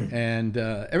 and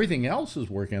everything else is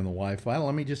working on the Wi-Fi.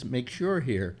 Let me just make sure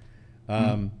here.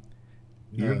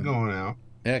 You're going out.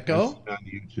 Echo. On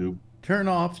YouTube. Turn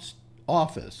off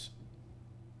Office.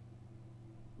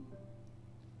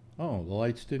 Oh, the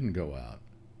lights didn't go out.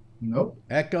 Nope.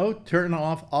 Echo. Turn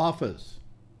off Office.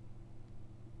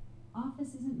 Office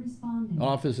isn't responding.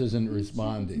 Office isn't Please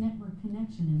responding. check its network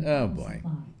connection and Oh power boy.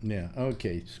 supply. Yeah.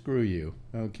 Okay. Screw you.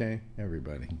 Okay,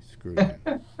 everybody. Screw you.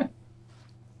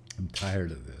 I'm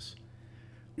tired of this.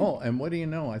 Oh, and what do you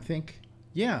know? I think,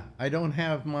 I don't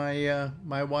have my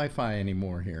my Wi-Fi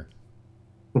anymore here.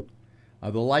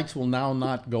 The lights will now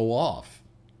not go off.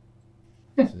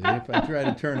 See, if I try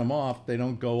to turn them off, they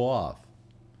don't go off.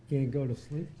 Can't go to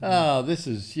sleep. Oh, this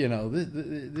is,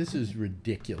 this is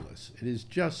ridiculous. It is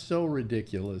just so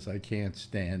ridiculous. I can't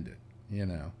stand it,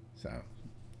 So,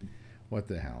 what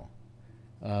the hell?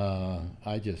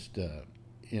 I just,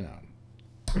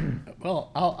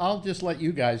 well, I'll just let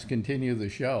you guys continue the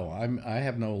show. I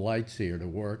have no lights here to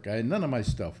work. None of my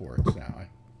stuff works now. I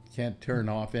can't turn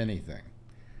off anything.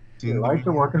 The lights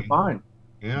are working fine.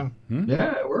 Yeah.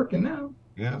 Yeah, working now.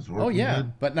 Yeah, it's working. Oh, yeah,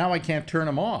 good. but now I can't turn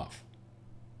them off.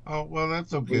 Oh, well,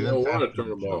 that's okay. You don't That's want to after turn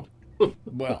the them off.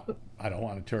 Well, I don't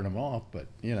want to turn them off, but,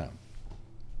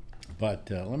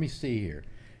 But let me see here.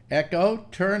 Echo,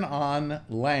 turn on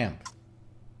lamp.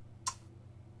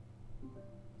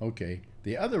 Okay.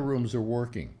 The other rooms are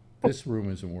working. This room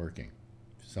isn't working.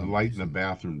 The light in the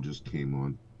bathroom just came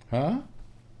on. Huh?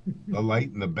 The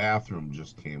light in the bathroom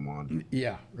just came on.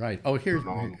 Yeah, right. Oh, here's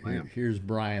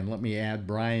Brian. Let me add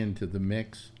Brian to the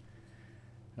mix.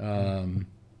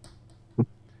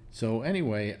 So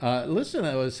anyway, listen,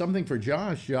 it was something for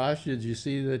Josh. Josh, did you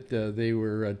see that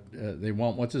they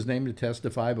want what's his name to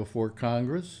testify before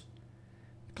Congress?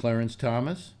 Clarence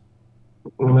Thomas.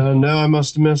 No, I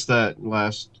must have missed that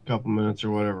last couple minutes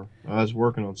or whatever. I was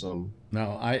working on something.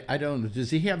 No, I don't.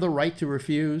 Does he have the right to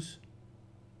refuse?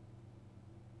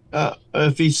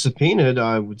 If he's subpoenaed,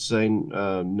 I would say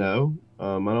no.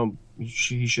 I don't.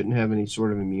 He shouldn't have any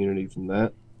sort of immunity from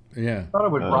that. Yeah. I thought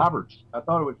it was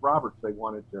Roberts. They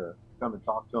wanted to come and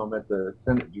talk to him at the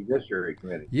Senate Judiciary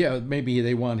Committee. Yeah, maybe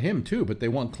they want him too, but they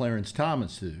want Clarence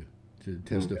Thomas to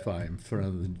testify in front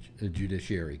of the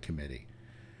Judiciary Committee.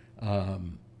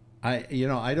 I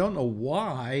don't know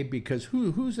why, because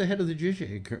who's the head of the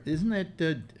Judiciary? Isn't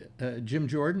that Jim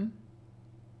Jordan?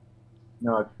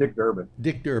 No, it's Dick Durbin.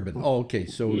 Dick Durbin. Oh, okay.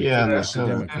 So yeah, that's a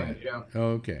Democrat. Yeah.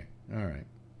 Okay. All right.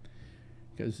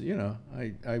 Because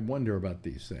I wonder about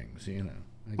these things.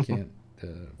 I can't.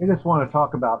 They just want to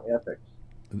talk about ethics.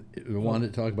 They want to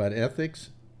talk about ethics.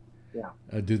 Yeah.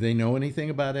 Do they know anything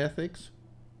about ethics?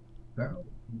 No.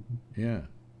 Yeah.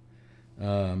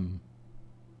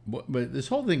 But this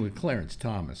whole thing with Clarence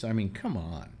Thomas, I mean, come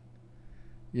on.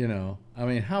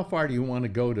 How far do you want to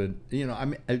go to,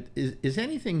 is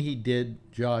anything he did,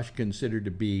 Josh, considered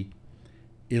to be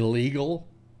illegal?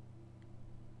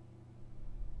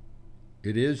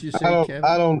 It is, you say, Kevin?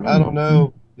 I don't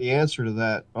know the answer to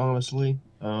that, honestly.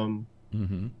 I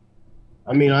mean,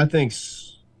 I think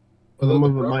some of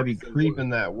it might be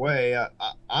creeping that way.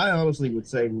 I honestly would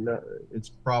say no, it's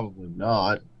probably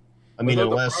not. I mean,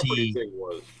 unless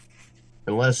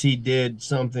he did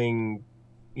something,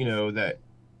 that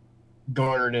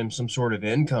garnered him some sort of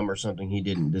income or something he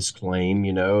didn't disclaim,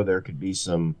 there could be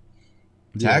some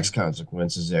tax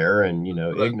consequences there, and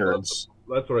ignorance.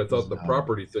 That's what I thought the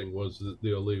property thing was,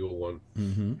 the illegal one.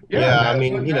 Mm-hmm. Yeah, I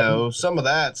mean, some of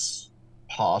that's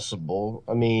possible.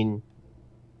 I mean,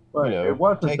 but it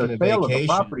wasn't the sale of the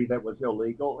property that was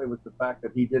illegal. It was the fact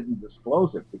that he didn't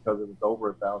disclose it because it was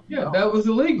over $1,000. Yeah, that was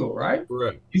illegal, right?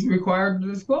 Correct. He's required to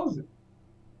disclose it.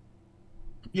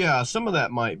 Yeah, some of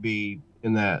that might be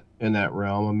in that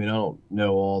realm. I mean, I don't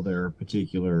know all their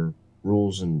particular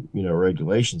rules and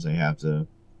regulations they have to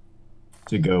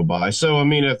go by. So I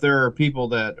mean, if there are people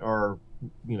that are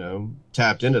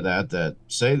tapped into that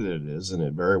say that it is, and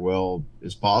it very well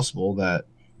is possible that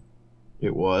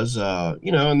it was,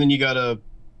 and then you gotta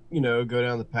go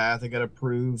down the path. They gotta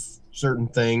prove certain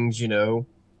things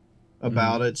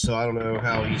about it. So I don't know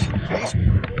how easy the case will be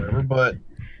or whatever, but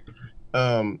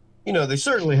they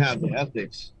certainly have the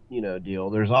ethics deal.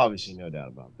 There's obviously no doubt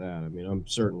about that. I mean, I'm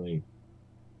certainly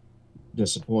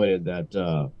disappointed that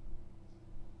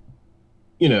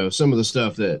some of the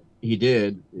stuff that he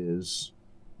did is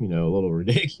a little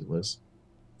ridiculous.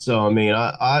 So I mean,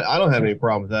 I don't have any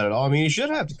problem with that at all. I mean, he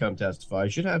should have to come testify. He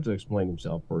should have to explain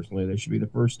himself personally. They should be the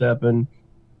first step in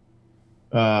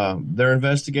their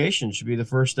investigation. Should be the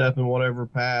first step in whatever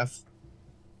path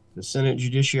the Senate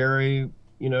Judiciary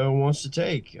wants to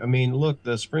take. I mean, look,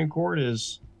 the Supreme Court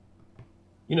is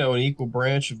an equal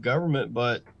branch of government,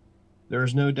 but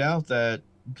there's no doubt that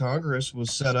Congress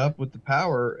was set up with the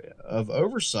power of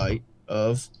oversight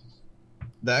of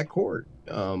that court.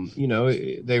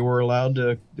 They're allowed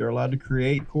to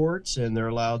create courts, and they're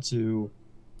allowed to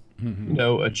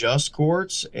adjust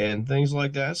courts and things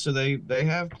like that. So they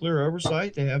have clear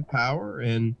oversight, they have power,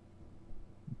 and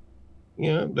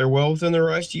they're well within their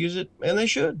rights to use it, and they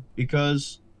should,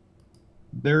 because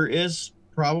there is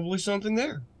probably something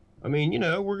there. I mean,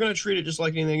 we're going to treat it just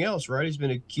like anything else, right? He's been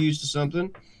accused of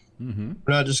something. Mm-hmm.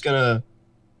 We're not just going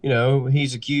to,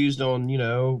 he's accused on,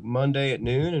 Monday at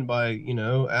noon, and by,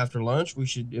 after lunch, we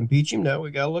should impeach him. No,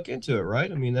 we got to look into it,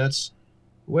 right? I mean, that's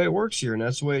the way it works here, and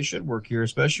that's the way it should work here,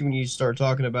 especially when you start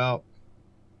talking about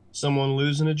someone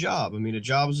losing a job. I mean, a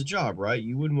job is a job, right?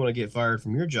 You wouldn't want to get fired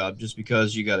from your job just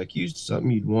because you got accused of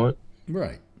something. You'd want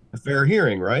a fair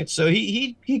hearing, right? So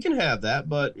he can have that,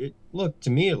 but to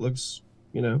me, it looks,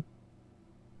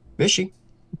 fishy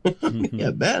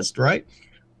at best, right?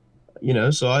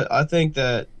 So I think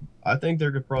they're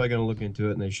probably going to look into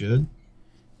it, and they should.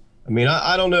 I mean,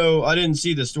 I don't know. I didn't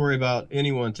see the story about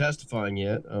anyone testifying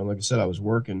yet. Like I said, I was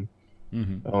working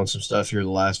on some stuff here the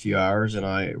last few hours, and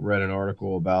I read an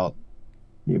article about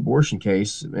the abortion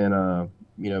case, and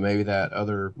maybe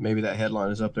that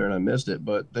headline is up there and I missed it,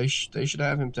 but they should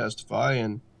have him testify,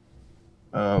 and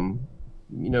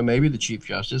maybe the Chief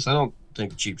Justice. I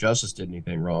think the Chief Justice did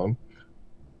anything wrong,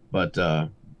 but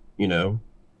you know,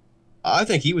 I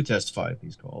think he would testify if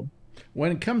he's called.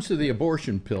 When it comes to the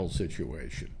abortion pill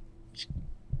situation,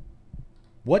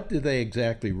 what did they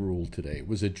exactly rule today?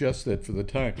 Was it just that for the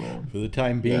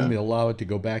time being, they allow it to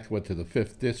go back to the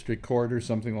 5th District Court or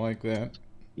something like that?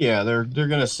 Yeah, they're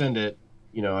going to send it,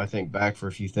 you know, I think back for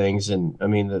a few things. And I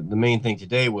mean, the main thing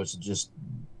today was just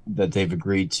that they've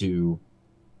agreed to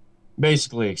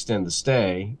basically extend the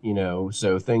stay, you know,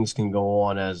 so things can go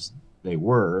on as they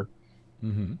were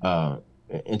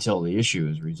until the issue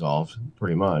is resolved,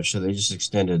 pretty much. So they just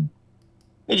extended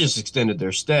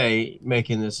their stay,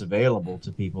 making this available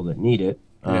to people that need it.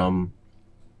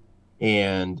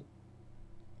 And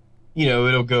you know,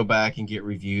 it'll go back and get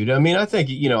reviewed. I mean, I think,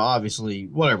 you know, obviously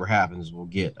whatever happens will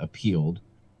get appealed.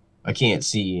 I can't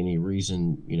see any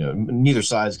reason, you know, neither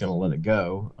side's going to let it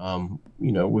go,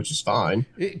 you know, which is fine.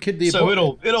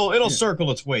 It'll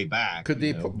circle its way back. Could the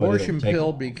abortion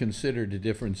pill be considered a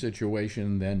different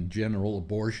situation than general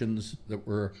abortions that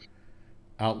were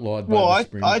outlawed by the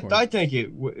Supreme Court? I think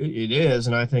it is,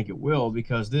 and I think it will,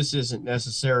 because this isn't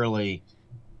necessarily,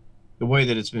 the way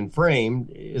that it's been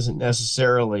framed isn't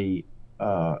necessarily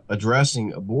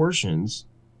addressing abortions.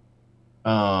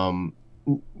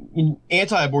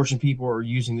 Anti-abortion people are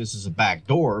using this as a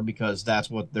backdoor because that's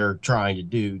what they're trying to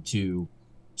do to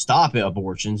stop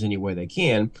abortions any way they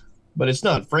can. But it's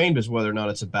not framed as whether or not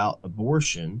it's about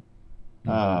abortion,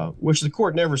 which the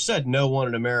court never said no one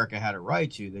in America had a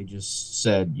right to. They just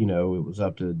said, you know, it was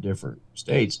up to different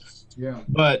states. Yeah.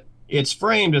 But it's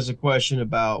framed as a question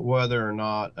about whether or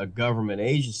not a government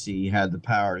agency had the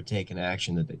power to take an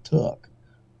action that they took,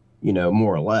 you know,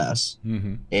 more or less.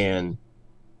 And,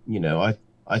 you know,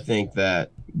 I think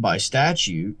that by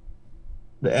statute,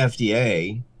 the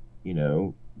FDA, you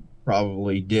know,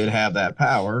 probably did have that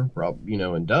power, you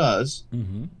know, and does.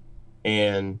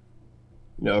 And,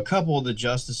 you know, a couple of the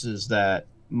justices that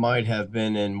might have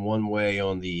been in one way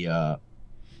on the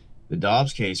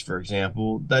Dobbs case, for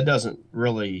example, that doesn't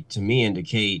really, to me,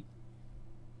 indicate,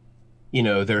 you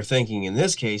know, their thinking in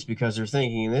this case, because their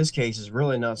thinking in this case is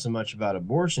really not so much about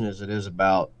abortion as it is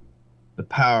about the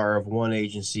power of one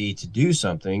agency to do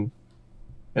something.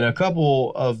 And a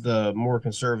couple of the more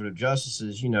conservative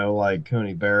justices, you know, like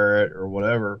Coney Barrett or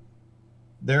whatever,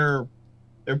 they're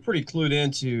pretty clued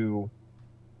into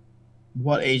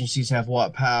what agencies have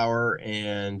what power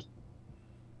and,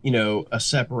 you know, a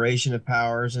separation of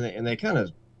powers, and they kind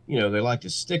of, you know, they like to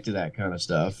stick to that kind of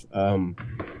stuff. And,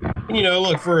 you know,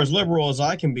 look, for as liberal as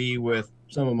I can be with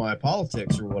some of my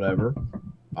politics or whatever,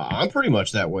 I'm pretty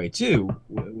much that way too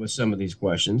with some of these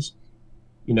questions.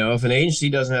 You know, if an agency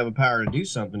doesn't have a power to do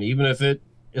something, even if it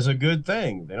is a good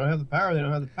thing, they don't have the power. They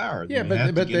don't have the power. Yeah,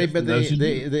 but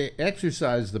they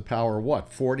exercised the power.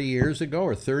 What, 40 years ago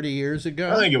or 30 years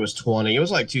ago? I think it was 20. It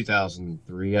was like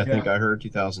 2003. I think I heard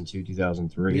 2002,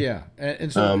 2003. Yeah,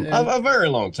 and so a very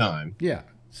long time. Yeah.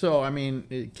 So I mean,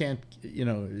 it can't. You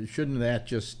know, shouldn't that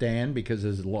just stand because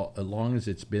as long as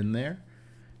it's been there?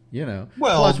 You know,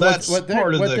 well, that's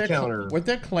part of the counter. What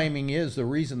they're claiming is the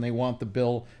reason they want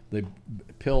the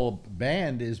pill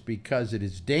banned is because it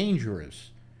is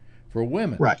dangerous for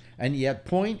women. Right. And yet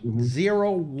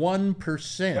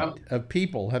 0.01% of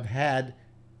people have had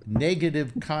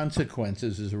negative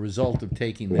consequences as a result of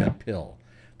taking that pill.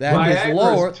 That is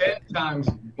lower. 10 times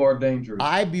more dangerous.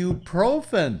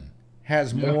 Ibuprofen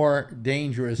has more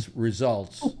dangerous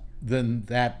results than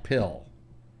that pill.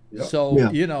 So,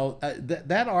 you know,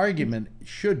 that argument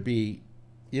should be,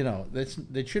 you know,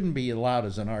 that shouldn't be allowed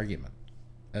as an argument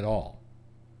at all.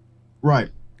 Right.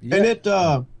 Yeah. And it,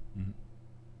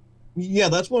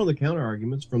 that's one of the counter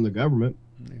arguments from the government.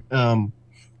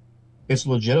 It's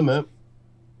legitimate.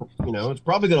 You know, it's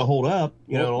probably going to hold up,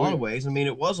 you know, in a lot of ways. I mean,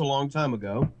 it was a long time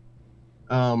ago.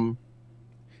 I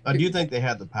do think they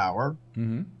had the power.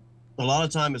 A lot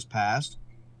of time has passed.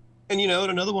 And, you know,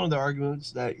 another one of the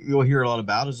arguments that you'll hear a lot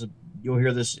about is you'll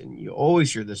hear this, and you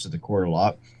always hear this at the court a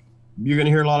lot. You're going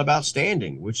to hear a lot about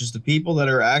standing, which is the people that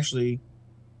are actually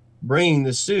bringing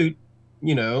the suit,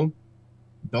 you know,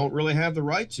 don't really have the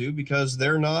right to because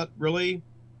they're not really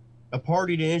a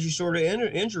party to any sort of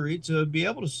injury to be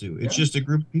able to sue. It's just a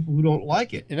group of people who don't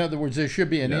like it. In other words, there should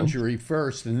be an injury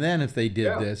first, and then if they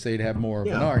did this, they'd have more of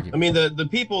an argument. I mean, the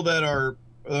people that are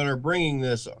bringing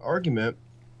this argument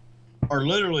are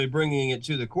literally bringing it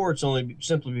to the courts only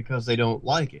simply because they don't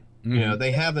like it. You know,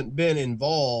 they haven't been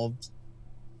involved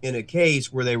in a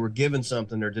case where they were given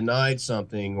something or denied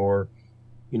something or,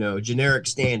 you know, generic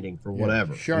standing for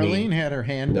whatever. Charlene had her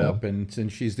hand up, and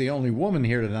since she's the only woman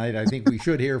here tonight, I think we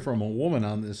should hear from a woman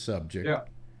on this subject.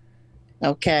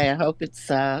 Okay, I hope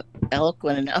it's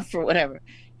eloquent enough or whatever.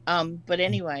 But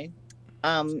anyway,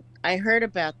 I heard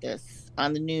about this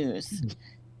on the news,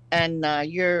 and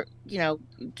you're,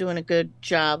 doing a good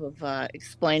job of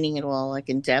explaining it all like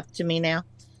in depth to me now.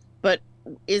 But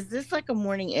is this like a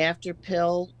morning after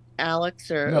pill, Alex,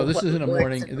 No, this isn't a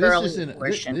morning.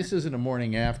 This isn't a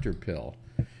morning after pill.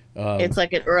 It's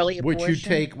like an early abortion.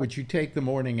 Which you take the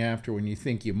morning after when you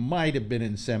think you might have been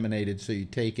inseminated, so you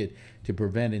take it to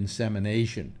prevent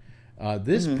insemination.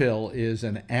 This pill is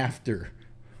an after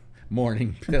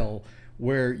morning pill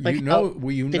where Like you know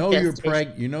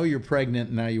you're pregnant,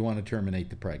 and now you want to terminate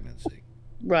the pregnancy.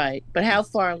 Right, but how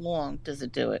far along does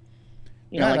it do it?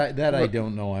 I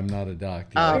don't know. I'm not a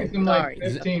doctor. It's in like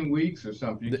 15 weeks or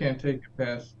something. You can't take it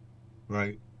past.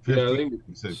 Right. Yeah, I think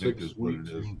it's 6 weeks.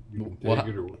 what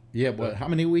it is. How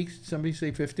many weeks? Somebody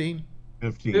say 15?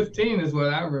 15. 15 is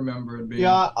what I remember it being.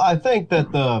 Yeah, I think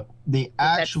that the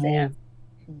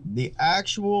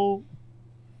actual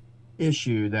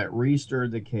issue that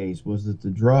restirred the case was that the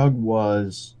drug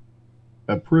was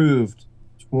approved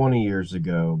 20 years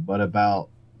ago, but about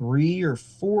 3 or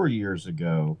 4 years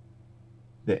ago,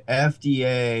 the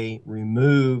FDA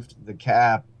removed the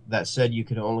cap that said you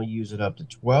could only use it up to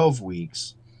 12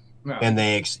 weeks. No. And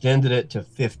they extended it to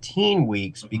 15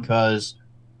 weeks because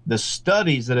the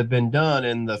studies that have been done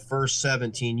in the first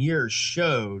 17 years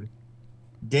showed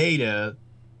data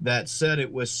that said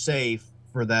it was safe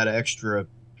for that extra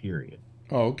period.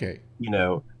 Oh, okay.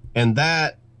 And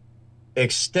that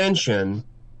extension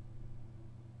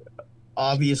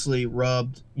obviously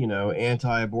rubbed,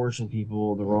 anti-abortion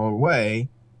people the wrong way.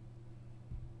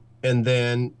 And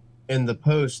then in the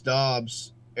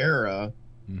post-Dobbs era,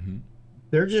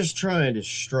 they're just trying to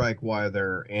strike while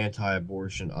their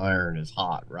anti-abortion iron is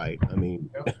hot, right? I mean,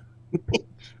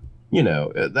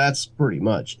 that's pretty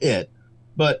much it.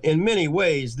 But in many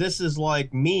ways, this is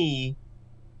like me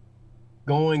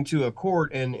going to a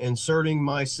court and inserting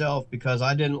myself because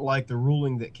I didn't like the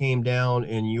ruling that came down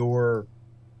in your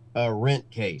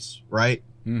rent case, right?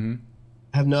 Mm-hmm.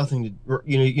 I have nothing to,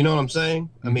 you know what I'm saying?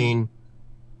 Mm-hmm. I mean,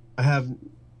 I have,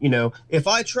 if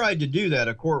I tried to do that,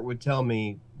 a court would tell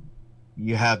me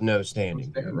you have no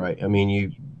standing there, right? I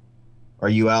mean, are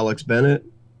you Alex Bennett?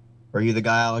 Are you the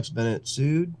guy Alex Bennett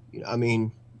sued? I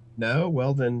mean, no.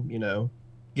 Well, then,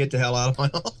 get the hell out of my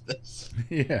office.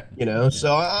 Yeah.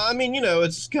 So I mean,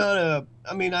 it's kind of,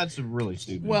 I mean, that's a really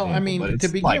stupid. Well, example, I mean,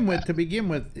 to begin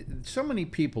with, so many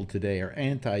people today are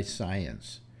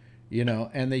anti-science,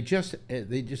 and they just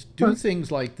do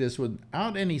things like this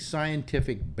without any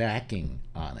scientific backing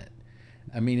on it.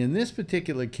 I mean, in this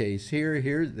particular case here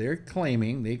they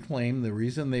claim the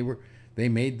reason they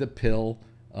made the pill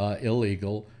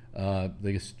illegal,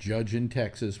 this judge in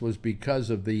Texas, was because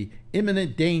of the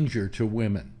imminent danger to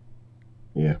women.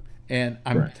 Yeah. And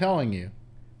I'm telling you,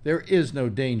 there is no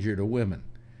danger to women.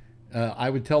 I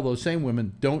would tell those same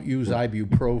women, don't use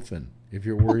ibuprofen if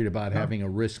you're worried about having a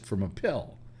risk from a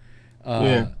pill.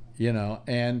 And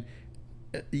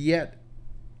yet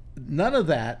none of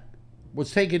that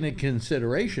was taken into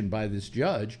consideration by this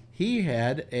judge. He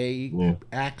had a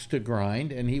axe to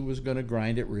grind, and he was going to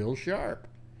grind it real sharp.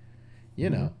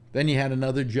 Then you had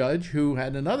another judge who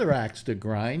had another axe to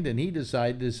grind, and he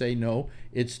decided to say, no,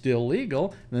 it's still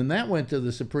legal. And then that went to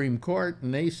the Supreme Court,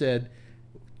 and they said,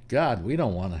 God, we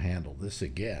don't want to handle this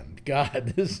again.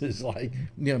 God, this is like,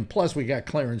 plus we got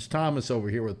Clarence Thomas over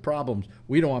here with problems.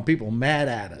 We don't want people mad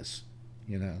at us,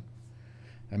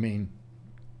 I mean,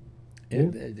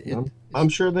 I'm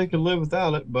sure they could live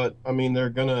without it, but I mean, they're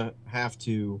gonna have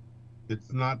to.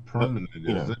 It's not permanent,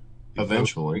 is it?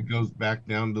 Eventually, it goes back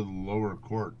down to the lower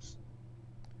courts.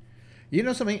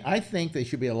 Something? I think they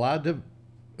should be allowed to.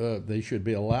 They should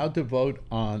be allowed to vote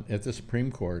on at the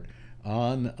Supreme Court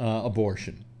on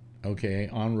abortion, okay,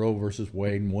 on Roe versus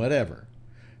Wade and whatever,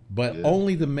 but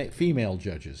only the female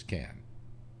judges can,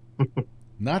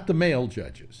 not the male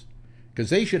judges, because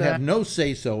they should have no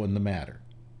say-so in the matter.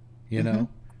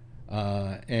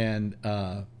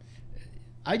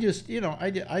 I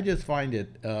just find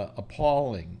it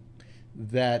appalling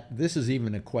that this is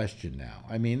even a question now.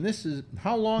 I mean,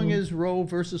 how long has Roe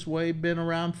versus Wade been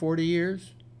around? 40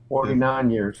 years? 49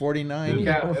 years. 49 years.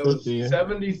 Yeah, it was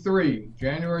 73,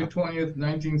 January 20th,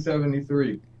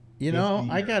 1973.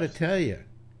 I got to tell you,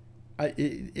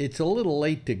 it's a little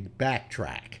late to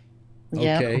backtrack.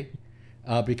 Okay?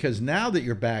 Because now that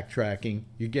you're backtracking,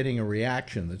 you're getting a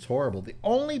reaction that's horrible. The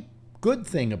only good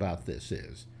thing about this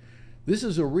is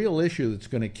a real issue that's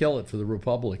going to kill it for the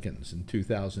Republicans in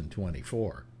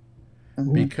 2024.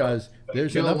 Because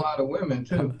there's a lot of women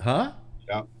too. Huh?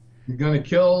 Yeah. You're going to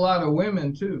kill a lot of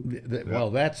women too. Well,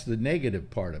 that's the negative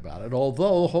part about it.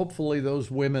 Although hopefully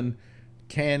those women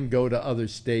can go to other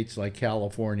states like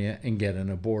California and get an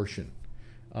abortion.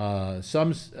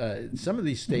 Some of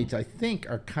these states, I think,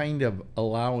 are kind of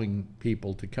allowing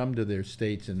people to come to their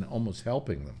states and almost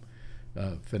helping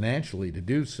them financially to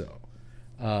do so.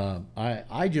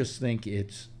 I just think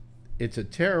it's a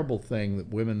terrible thing that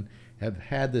women have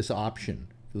had this option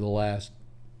for the last,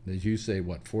 as you say,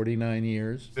 what, 49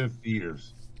 years? 50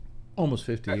 years. Almost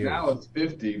 50 years. Now it's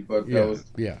 50, but that was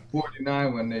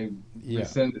 49 when they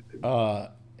rescinded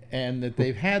it. And that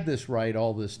they've had this right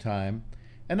all this time,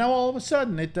 and now all of a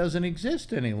sudden it doesn't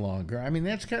exist any longer. I mean,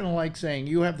 that's kind of like saying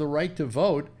you have the right to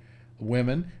vote,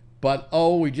 women, but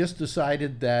we just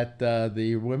decided that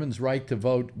the women's right to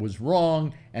vote was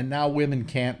wrong, and now women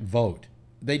can't vote.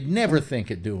 They'd never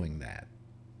think of doing that.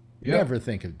 Yep. Never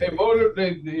think of doing they voted.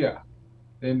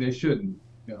 Then they shouldn't.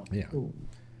 You know. Yeah.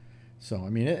 So I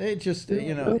mean, it just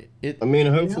it. I mean,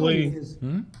 hopefully,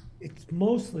 it's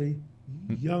mostly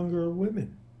younger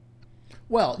women.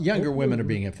 Well, younger women are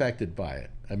being affected by it.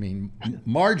 I mean,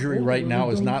 Marjorie right now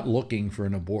is not looking for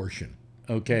an abortion.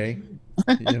 Okay,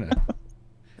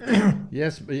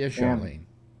 Yes, Charlene.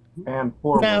 And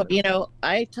poor No, women.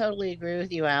 I totally agree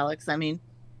with you, Alex. I mean,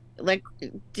 like,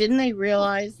 didn't they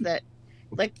realize that,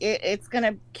 like, it's going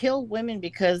to kill women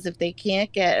because if they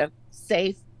can't get a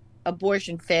safe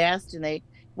abortion fast, and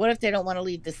what if they don't want to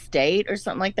leave the state or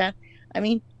something like that? I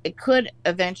mean, it could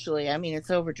eventually, I mean, it's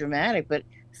over dramatic, but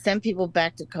send people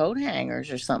back to coat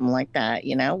hangers or something like that,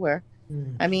 where,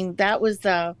 I mean, that was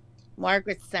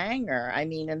Margaret Sanger. I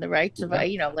mean, and the right to,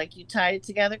 like, you tied it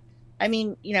together. I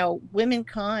mean,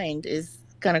 womankind is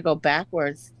going to go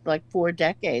backwards like 4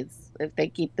 decades if they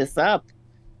keep this up.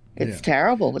 It's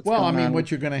terrible. Well, I mean,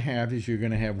 what you're going to have is you're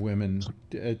going to have women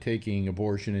taking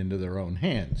abortion into their own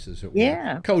hands, as it were.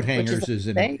 Yeah. Coat hangers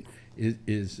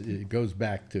it goes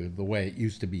back to the way it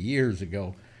used to be years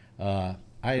ago.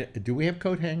 Do we have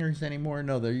coat hangers anymore?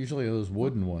 No, they're usually those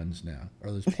wooden ones now,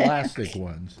 or those plastic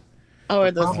ones. Or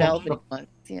those velvet ones.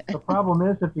 Yeah. The problem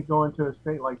is if you go into a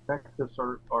state like Texas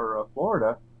or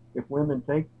Florida, if women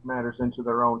take matters into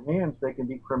their own hands, they can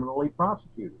be criminally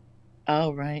prosecuted.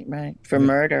 Oh, right. For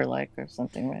murder, like, or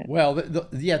something, right? Well,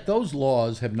 yet those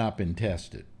laws have not been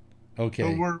tested. Okay.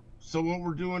 So what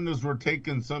we're doing is we're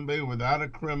taking somebody without a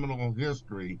criminal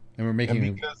history, and we're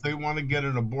making because they want to get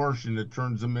an abortion, it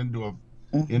turns them into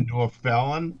a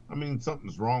felon. I mean,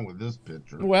 something's wrong with this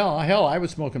picture. Well, hell, I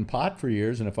was smoking pot for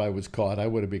years, and if I was caught, I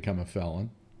would have become a felon.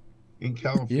 In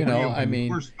California, I mean,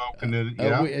 we're smoking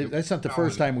it. That's not the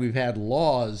first time we've had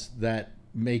laws that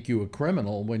make you a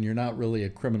criminal when you're not really a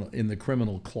criminal in the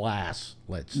criminal class,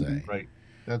 let's say. Right.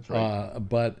 That's right.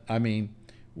 But I mean,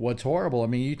 what's horrible? I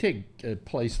mean, you take a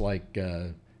place like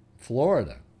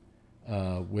Florida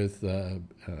with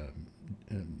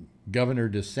Governor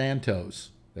DeSantis.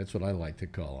 That's what I like to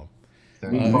call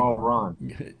him. Meatball Ron.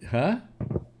 Huh?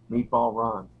 Meatball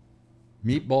Ron.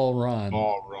 Meatball Ron.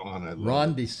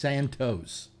 Ron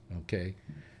DeSantis. Okay.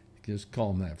 Just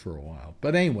call him that for a while.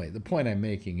 But anyway, the point I'm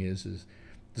making is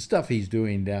the stuff he's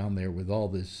doing down there with all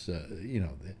this,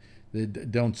 the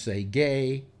don't say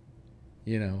gay,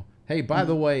 Hey, by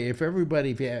the way, if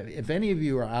any of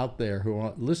you are out there who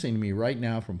are listening to me right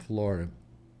now from Florida,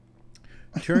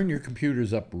 turn your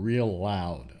computers up real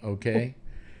loud, okay?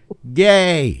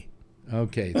 Gay.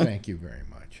 Okay, thank you very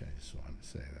much. I just wanted to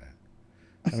say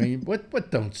that. I mean, what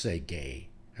don't say gay?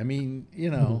 I mean,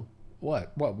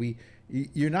 what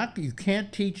you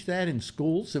can't teach that in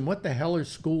schools, and what the hell are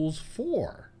schools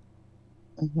for?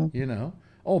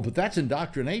 But that's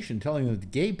indoctrination, telling them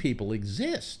that gay people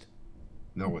exist.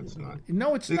 No, it's not.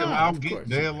 No, it's not.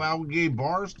 They allow gay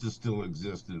bars to still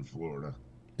exist in Florida.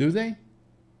 Do they?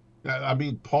 I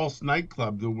mean, Pulse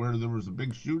nightclub, where there was a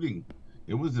big shooting,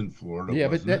 it was in Florida. Yeah,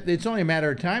 but it's only a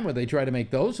matter of time when they try to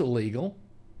make those illegal.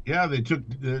 Yeah,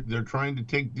 they're trying to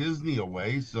take Disney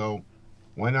away, so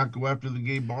why not go after the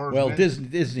gay bars? Well,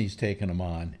 Disney's taking them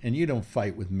on, and you don't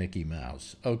fight with Mickey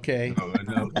Mouse, okay?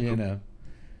 No,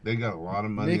 they got a lot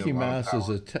of money. Mickey Mouse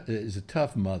is a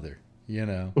tough mother,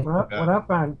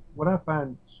 What I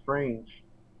find strange,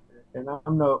 and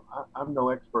I'm no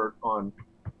expert on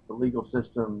the legal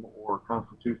system or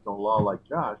constitutional law like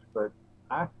Josh, but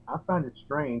I find it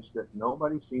strange that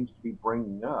nobody seems to be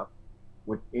bringing up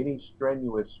with any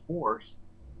strenuous force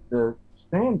the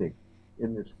standing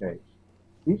in this case.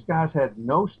 These guys had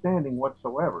no standing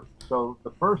whatsoever. So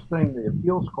the first thing the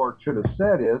appeals court should have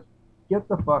said is, get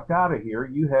the fuck out of here.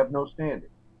 You have no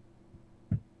standing.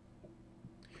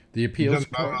 The appeals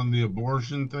court on the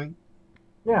abortion thing?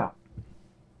 Yeah.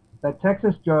 That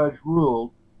Texas judge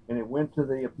ruled, and it went to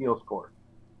the appeals court.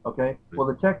 Okay. Well,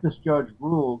 the Texas judge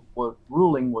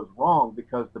ruling was wrong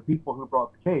because the people who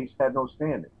brought the case had no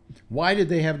standing. Why did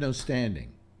they have no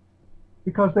standing?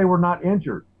 Because they were not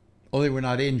injured. Oh, they were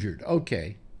not injured.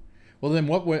 Okay. Well, then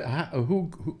what?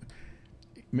 Who?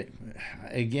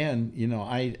 Again,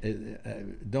 I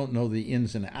don't know the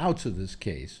ins and outs of this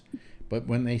case, but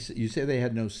when you say they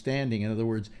had no standing, in other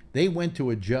words, they went to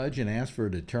a judge and asked for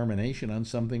a determination on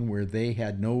something where they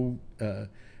had no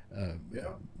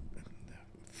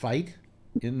fight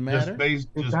in the matter.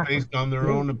 Just based on their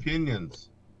own opinions.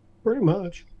 Pretty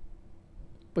much.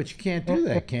 But you can't do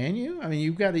that, can you? I mean,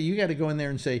 you got to go in there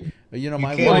and say,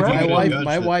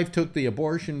 my wife took the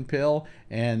abortion pill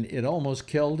and it almost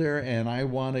killed her, and I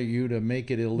want you to make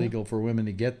it illegal for women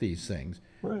to get these things.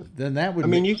 Right. Then that would. I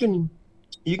mean, you can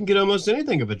get almost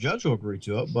anything if a judge will agree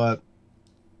to it, but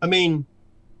I mean,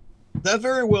 that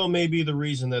very well may be the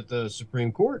reason that the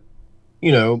Supreme Court,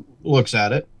 looks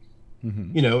at it.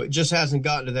 Mm-hmm. It just hasn't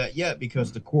gotten to that yet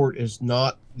because the court is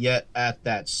not yet at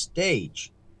that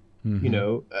stage.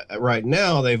 Mm-hmm. Right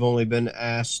now they've only been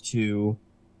asked to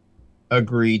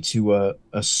agree to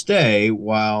a stay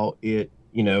while it,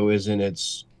 is in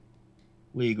its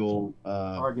legal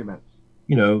arguments.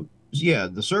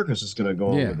 The circus is going to go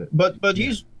on with it. But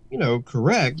he's,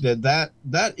 correct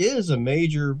that is a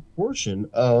major portion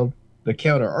of the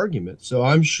counter argument. So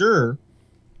I'm sure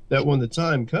that when the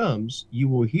time comes, you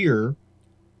will hear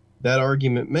that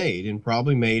argument made, and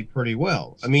probably made pretty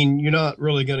well. I mean, you're not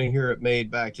really going to hear it made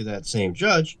back to that same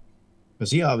judge because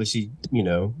he obviously,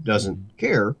 doesn't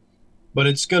care, but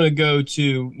it's going to go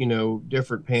to,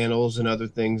 different panels and other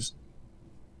things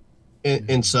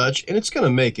and such, and it's going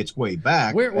to make its way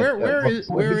back.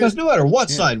 Because no matter what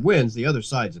side wins, the other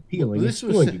side's appealing. This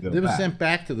was sent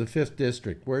back to the 5th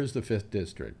District. Where's the 5th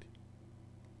District?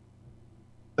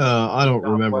 I don't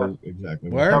remember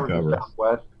exactly where it covered.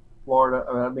 Southwest.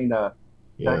 Florida,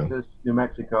 Texas, New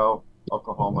Mexico,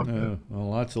 Oklahoma. Well,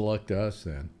 lots of luck to us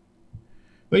then.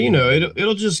 But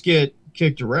it'll just get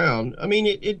kicked around. I mean,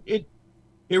 it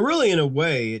really, in a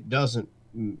way, it doesn't.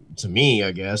 To me,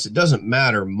 I guess it doesn't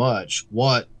matter much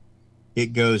what it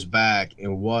goes back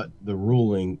and what the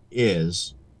ruling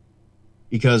is,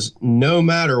 because no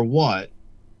matter what,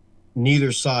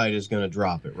 neither side is going to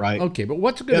drop it, right? Okay, but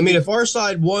what's going to if our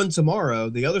side won tomorrow,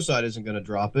 the other side isn't going to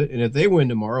drop it. And if they win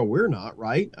tomorrow, we're not,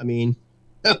 right? I mean,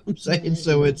 I'm saying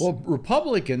so it's... Well,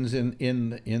 Republicans in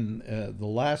the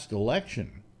last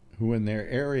election, who in their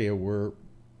area were,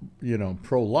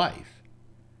 pro-life,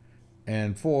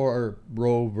 and for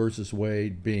Roe versus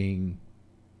Wade being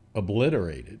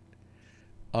obliterated,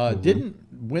 didn't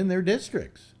win their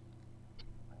districts.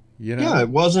 Yeah, it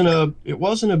wasn't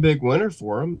a big winner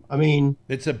for them. I mean,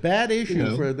 it's a bad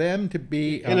issue for them to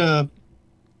be in a.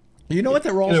 What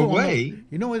they're also in a way.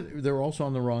 What they're also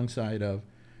on the wrong side of,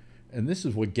 and this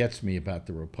is what gets me about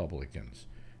the Republicans.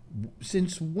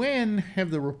 Since when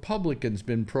have the Republicans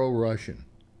been pro-Russian?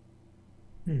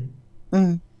 Mm.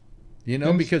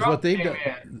 Because Trump what they've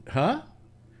done, huh?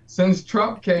 Since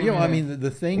Trump came in. I mean, the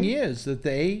thing is that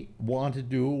they want to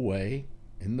do away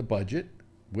in the budget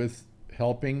with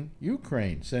helping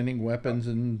Ukraine, sending weapons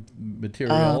and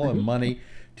material and money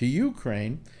to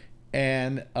Ukraine,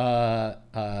 and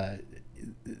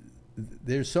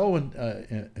they so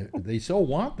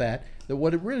want that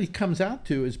what it really comes out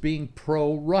to is being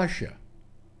pro-Russia,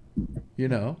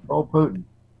 pro-Putin,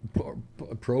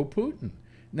 pro-Putin.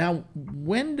 Now,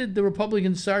 when did the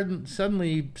Republicans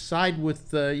suddenly side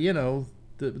with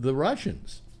the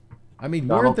Russians? I mean,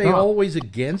 weren't they always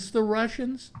against the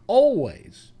Russians?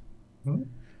 Always.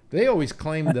 They always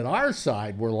claimed that our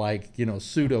side were like,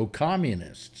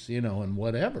 pseudo-communists, and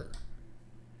whatever.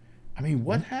 I mean,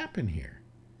 what happened here?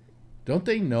 Don't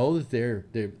they know that they're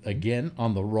again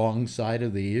on the wrong side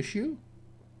of the issue?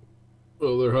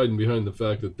 Well, they're hiding behind the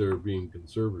fact that they're being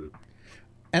conservative.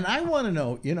 And I want to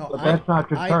know, but that's not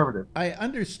conservative. I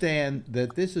understand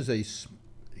that this is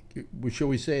shall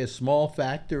we say, a small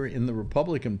factor in the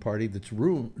Republican Party that's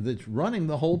running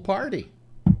the whole party.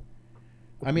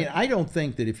 I mean, I don't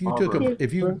think that if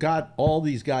you got all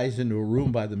these guys into a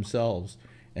room by themselves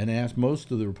and asked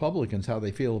most of the Republicans how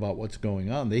they feel about what's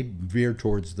going on, they veer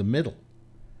towards the middle.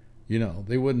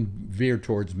 They wouldn't veer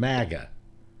towards MAGA.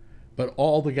 But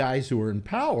all the guys who are in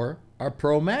power are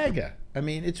pro-MAGA. I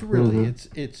mean, it's really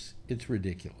it's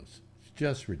ridiculous. It's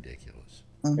just ridiculous.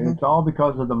 And it's all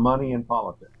because of the money in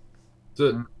politics.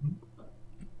 There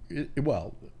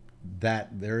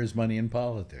is money in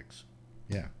politics.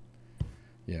 Yeah.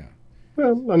 Yeah.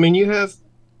 Well, I mean, you have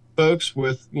folks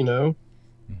with,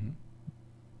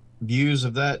 views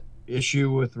of that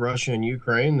issue with Russia and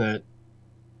Ukraine that,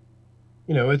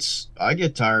 I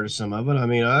get tired of some of it. I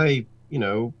mean,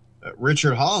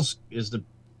 Richard Haas is the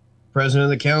president of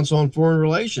the Council on Foreign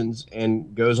Relations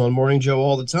and goes on Morning Joe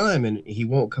all the time, and he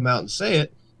won't come out and say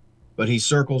it, but he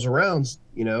circles around,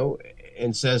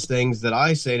 and says things that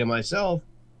I say to myself.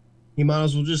 He might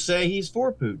as well just say he's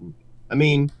for Putin. I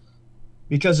mean,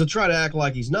 because he'll try to act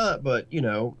like he's not, but, you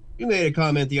made a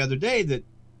comment the other day that,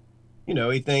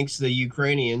 he thinks the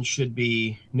Ukrainians should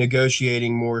be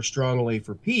negotiating more strongly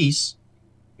for peace,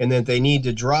 and that they need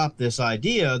to drop this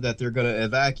idea that they're going to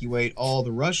evacuate all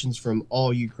the Russians from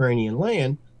all Ukrainian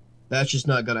land. That's just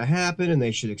not going to happen, and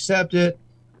they should accept it.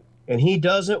 And he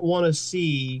doesn't want to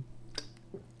see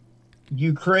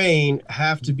Ukraine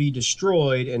have to be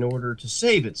destroyed in order to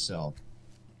save itself.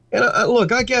 And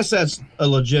look, I guess that's a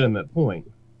legitimate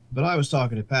point. But I was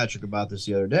talking to Patrick about this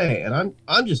the other day, and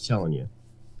I'm just telling you,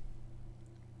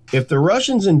 if the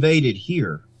Russians invaded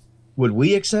here, would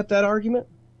we accept that argument?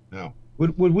 No.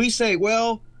 Would we say,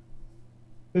 well,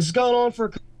 this has gone on for a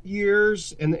couple of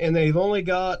years, and they've only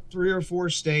got 3 or 4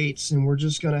 states, and we're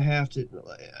just going to have to...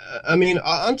 I mean,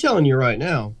 I'm telling you right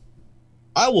now,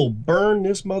 I will burn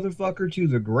this motherfucker to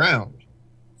the ground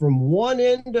from one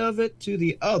end of it to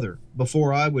the other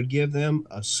before I would give them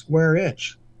a square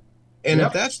inch. And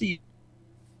if that's the...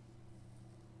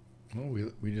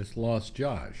 Oh, we just lost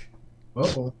Josh.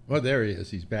 Uh-oh. Oh, there he is.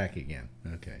 He's back again.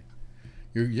 Okay.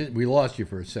 We lost you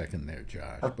for a second there,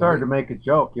 Josh. I started to make a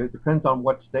joke. It depends on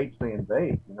what states they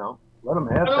invade, Let them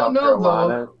have I South don't know,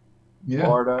 Carolina, Yeah.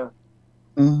 Florida.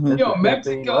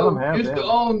 Mexico used to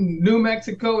own New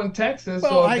Mexico and Texas,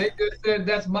 Well, so they just said,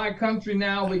 that's my country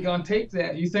now, we're going to take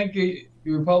that. You think the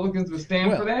Republicans would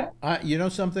stand for that? You know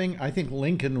something? I think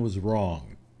Lincoln was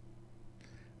wrong.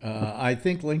 I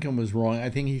think Lincoln was wrong. I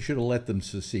think he should have let them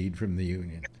secede from the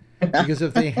Union. Because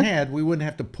if they had, we wouldn't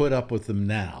have to put up with them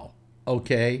now.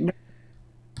 Okay?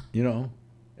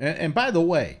 And by the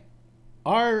way,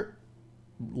 our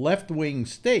left-wing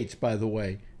states, by the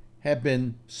way, have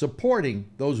been supporting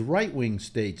those right-wing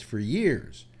states for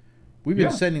years. We've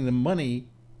been sending them money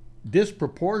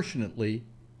disproportionately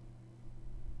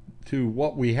to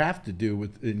what we have to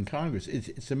do in Congress.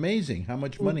 It's amazing how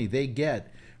much money they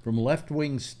get from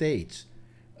left-wing states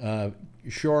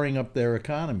shoring up their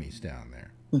economies down there.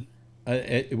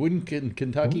 Wouldn't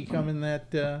Kentucky come in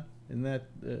that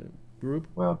group?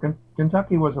 Well,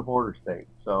 Kentucky was a border state,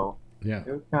 so yeah,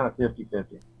 it was kind of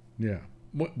 50-50. Yeah.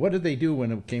 What did they do when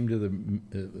it came to the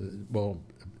well,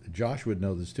 Josh would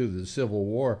know this too, the Civil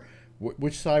War?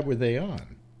 Which side were they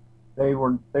on? They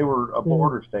were a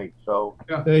border state, so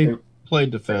they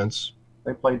played defense.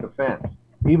 They played defense,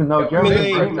 even though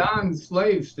they were a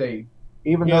non-slave state.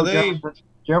 Even though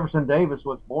Jefferson Davis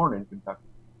was born in Kentucky.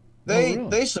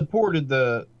 They supported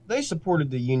the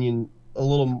Union a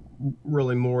little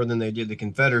really more than they did the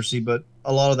Confederacy, but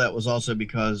a lot of that was also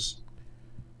because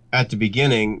at the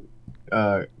beginning,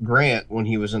 Grant, when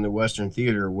he was in the Western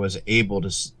Theater, was able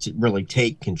to really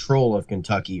take control of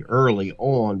Kentucky early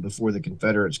on before the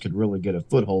Confederates could really get a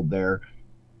foothold there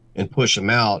and push them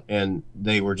out, and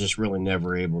they were just really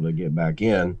never able to get back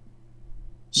in.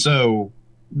 So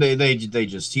they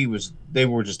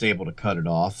were just able to cut it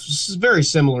off. This is very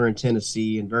similar in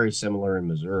Tennessee and very similar in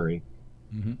Missouri.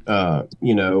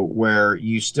 Mm-hmm. Where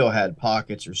you still had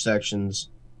pockets or sections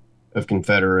of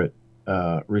Confederate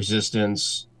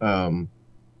resistance,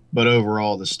 but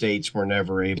overall the states were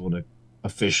never able to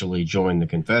officially join the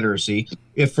Confederacy,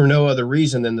 if for no other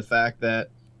reason than the fact that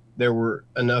there were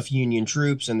enough Union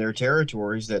troops in their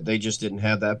territories that they just didn't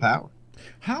have that power.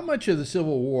 How much of the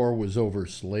Civil War was over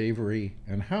slavery,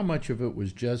 and how much of it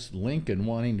was just Lincoln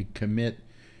wanting to commit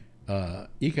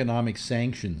economic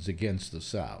sanctions against the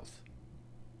South?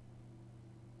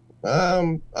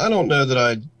 I don't know that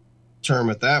I'd term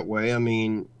it that way. I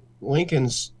mean,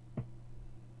 Lincoln's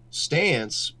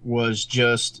stance was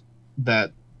just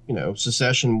that,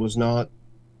 secession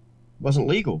wasn't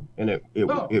legal, and it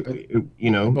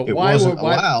wasn't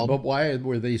allowed. But why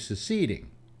were they seceding?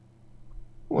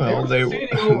 Well, they were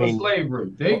seceding over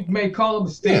slavery. They may call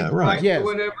them state rights or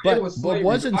whatever. It was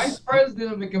slavery. The Vice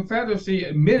President of the Confederacy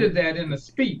admitted that in a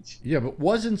speech. Yeah, but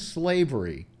wasn't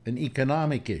slavery an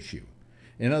economic issue?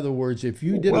 In other words, if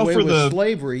you did away with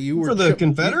slavery, you were for the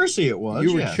Confederacy. It was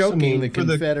you were choking the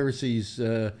Confederacy's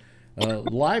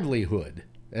livelihood,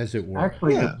 as it were.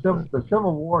 Actually, the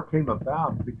Civil War came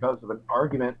about because of an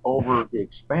argument over the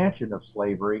expansion of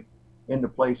slavery into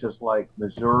places like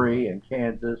Missouri and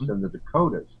Kansas and the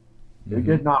Dakotas.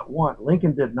 Lincoln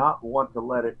did not want to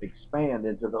let it expand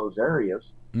into those areas,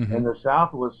 and the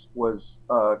South was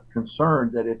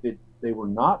concerned that if they were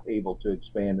not able to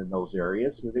expand in those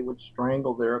areas, that it would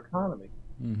strangle their economy.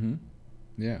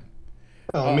 Yeah.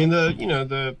 Well, I mean,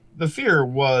 the fear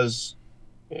was,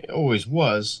 always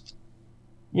was,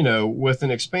 with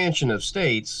an expansion of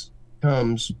states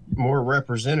comes more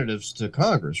representatives to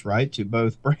Congress, right? To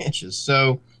both branches.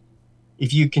 So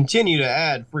if you continue to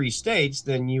add free states,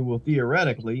 then you will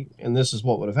theoretically, and this is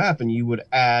what would have happened, you would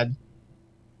add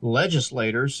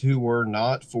legislators who were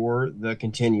not for the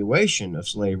continuation of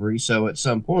slavery. So at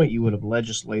some point you would have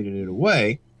legislated it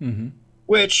away,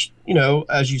 which,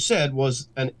 as you said, was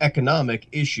an economic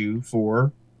issue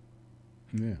for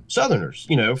Southerners,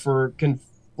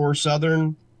 for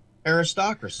Southern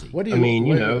aristocracy. What do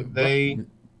you,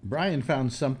 Brian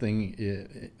found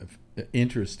something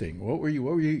interesting. What were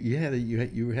you? You had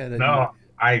a. No,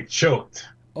 I choked.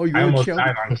 Oh, you almost choked?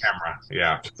 died on camera.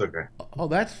 Yeah, it's okay. Oh,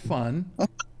 that's fun.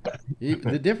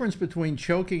 The difference between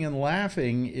choking and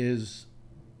laughing is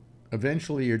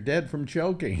eventually you're dead from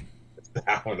choking.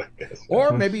 That one, I guess.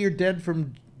 Or maybe you're dead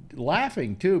from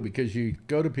laughing too, because you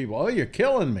go to people, oh, you're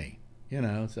killing me,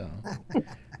 so.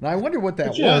 Now I wonder what that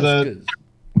was.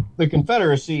 The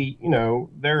Confederacy,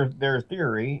 their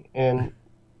theory, and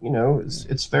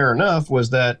it's fair enough, was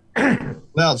that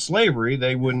without slavery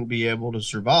they wouldn't be able to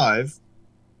survive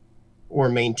or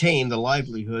maintain the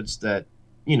livelihoods that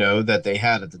that they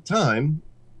had at the time,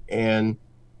 and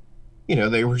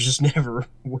they were just never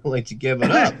willing to give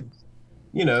it up.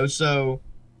 So,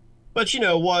 but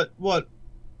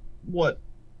what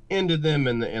ended them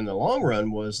in the long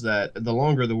run was that the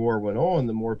longer the war went on,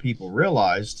 the more people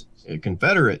realized,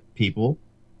 Confederate people,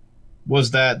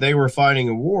 was that they were fighting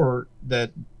a war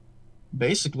that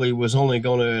basically was only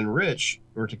going to enrich,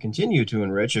 or to continue to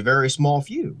enrich, a very small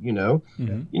few.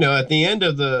 At the end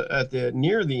of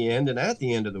near the end and at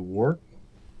the end of the war,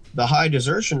 the high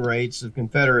desertion rates of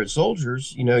Confederate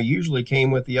soldiers, usually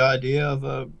came with the idea of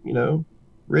a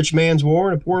rich man's war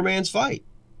and a poor man's fight.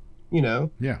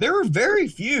 There were very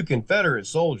few Confederate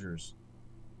soldiers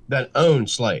that owned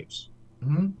slaves.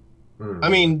 I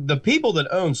mean, the people that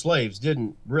owned slaves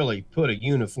didn't really put a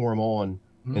uniform on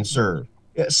and serve.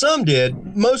 Some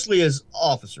did, mostly as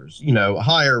officers,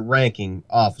 higher ranking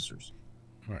officers.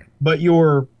 Right. But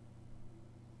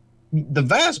the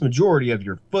vast majority of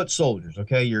your foot soldiers,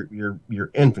 okay, your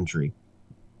infantry,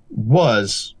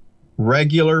 was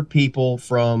regular people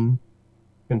from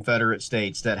Confederate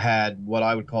states that had what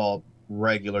I would call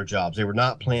regular jobs. They were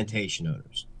not plantation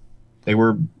owners. They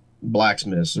were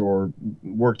blacksmiths, or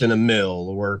worked in a mill,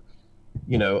 or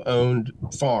owned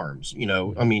farms. A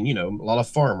lot of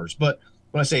farmers. But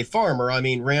when I say farmer, I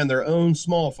mean ran their own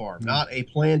small farm, not a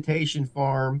plantation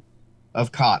farm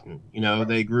of cotton.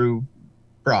 They grew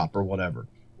crop or whatever.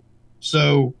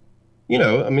 So,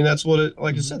 that's what it,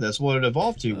 like I said, that's what it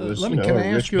evolved to, was, a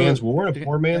rich man's war and a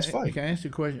poor man's fight. Can I ask you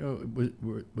a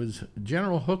question? Was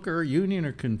General Hooker Union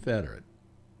or Confederate?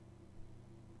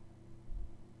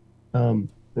 I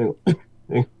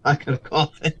could have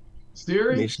called it.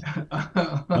 Steering?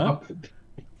 Huh?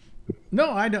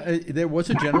 No, I don't. There was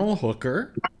a General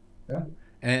Hooker,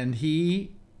 and the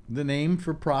name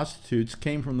for prostitutes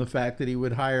came from the fact that he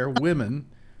would hire women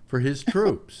for his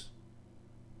troops.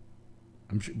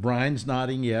 I'm sure Brian's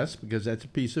nodding yes, because that's a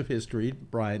piece of history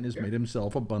Brian has made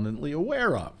himself abundantly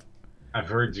aware of. I've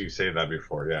heard you say that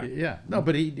before, yeah. Yeah, no,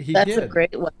 but he That's did. a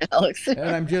great one, Alex. And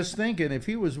I'm just thinking, if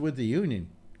he was with the Union,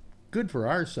 good for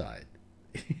our side.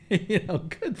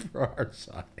 Good for our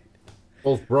side.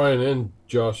 Both Brian and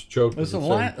Josh choked. Listen,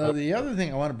 the other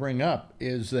thing I want to bring up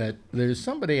is that there's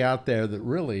somebody out there that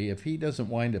really, if he doesn't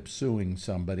wind up suing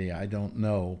somebody, I don't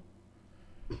know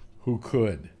who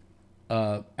could.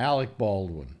 Alec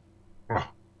Baldwin.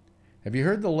 Have you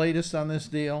heard the latest on this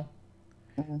deal?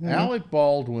 Alec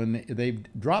Baldwin, they've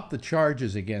dropped the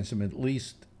charges against him, at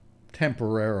least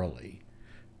temporarily,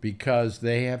 because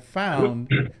they have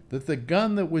found that the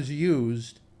gun that was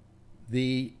used,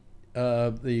 the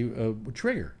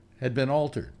trigger had been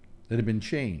altered, that had been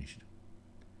changed.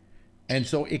 And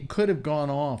so it could have gone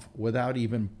off without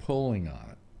even pulling on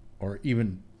it, or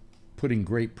even putting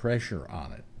great pressure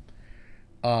on it.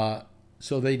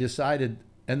 So they decided,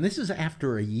 and this is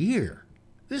after a year.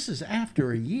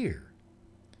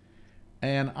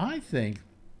 And I think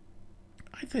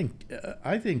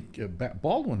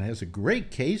Baldwin has a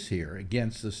great case here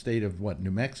against the state of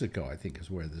New Mexico, I think is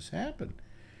where this happened.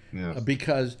 Yes.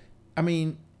 Because,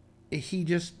 he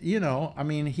just,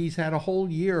 he's had a whole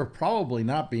year of probably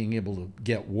not being able to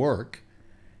get work,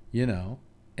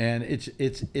 and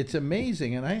it's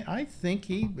amazing. And I think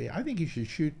he should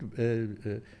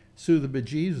sue the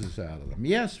bejesus out of them.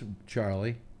 Yes,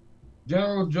 Charlie.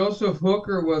 General Joseph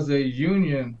Hooker was a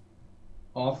Union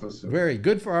officer. Very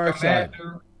good for our side.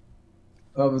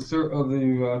 Of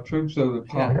the troops of the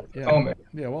Potomac.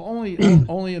 Yeah, well,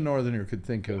 only a northerner could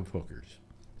think of hookers.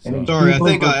 So. Sorry, I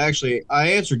think I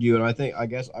answered you, and I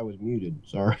guess I was muted.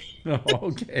 Sorry. Oh,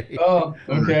 okay. Oh,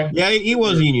 okay. Yeah, he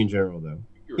was a Union general though.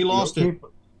 He lost it.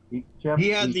 He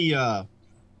had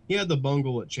the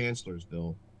bungle at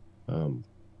Chancellorsville.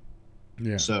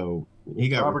 Yeah. So he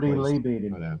got Robert E. Lee beat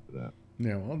him right after that.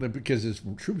 Yeah, well, because his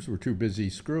troops were too busy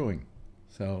screwing.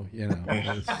 So it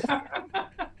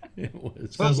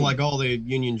was. Sounds like all the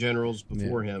Union generals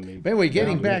before him. But anyway,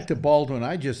 getting back to Baldwin,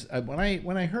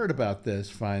 when I heard about this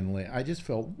finally, I just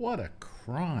felt, what a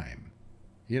crime.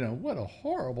 What a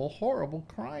horrible, horrible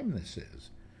crime this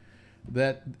is.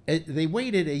 That they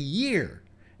waited a year,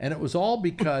 and it was all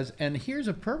because, and here's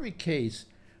a perfect case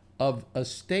of a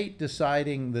state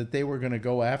deciding that they were going to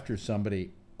go after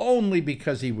somebody only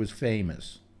because he was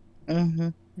famous. Mm-hmm.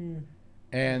 Yeah.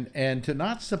 And to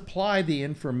not supply the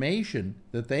information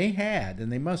that they had,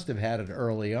 and they must have had it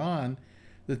early on,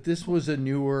 that this was a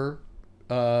newer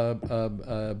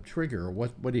trigger, or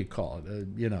what do you call it?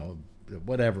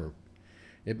 Whatever.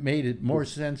 It made it more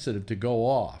sensitive to go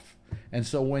off. And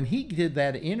so when he did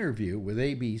that interview with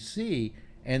ABC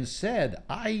and said,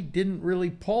 I didn't really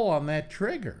pull on that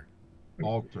trigger.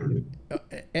 Altered.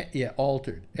 Yeah,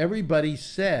 altered. Everybody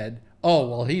said, oh,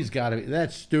 well, he's got to be,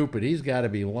 that's stupid. He's got to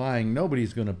be lying.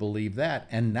 Nobody's going to believe that.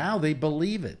 And now they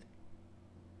believe it.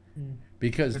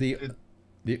 Because it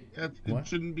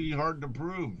shouldn't be hard to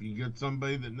prove. You get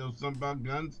somebody that knows something about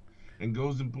guns and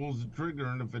goes and pulls the trigger,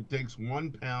 and if it takes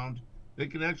 1 pound, they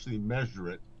can actually measure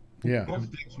it. Yeah. If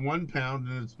it takes 1 pound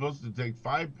and it's supposed to take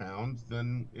 5 pounds,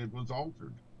 then it was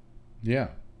altered. Yeah.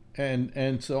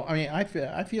 And so, I mean,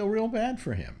 I feel real bad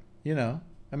for him,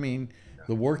 I mean,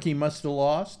 the work he must have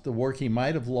lost, the work he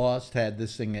might have lost had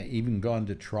this thing even gone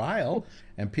to trial,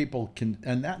 and people can,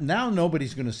 and now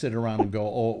nobody's going to sit around and go,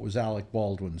 oh, it was Alec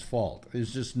Baldwin's fault.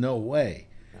 There's just no way.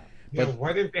 Yeah, but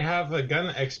why didn't they have a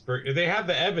gun expert? If they have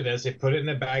the evidence, they put it in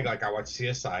a bag, like I watched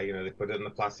CSI, they put it in the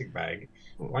plastic bag.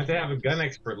 Why don't they have a gun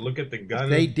expert look at the gun?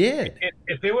 They did.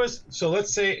 If it was, so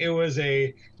let's say it was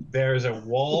there's a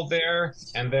wall there,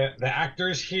 and the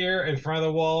actor's here in front of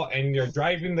the wall, and you're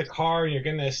driving the car, and you're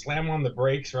going to slam on the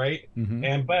brakes, right?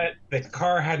 Mm-hmm. But the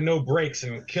car had no brakes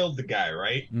and killed the guy,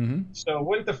 right? Mm-hmm. So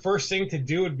wouldn't the first thing to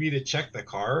do would be to check the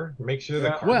car, make sure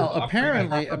the car Well, was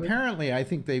apparently, I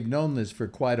think they've known this for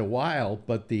quite a while,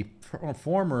 but the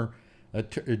former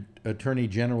attorney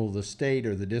general of the state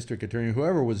or the district attorney,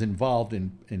 whoever was involved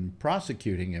in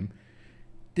prosecuting him,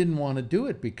 didn't want to do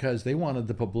it because they wanted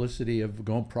the publicity of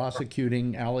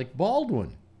prosecuting Alec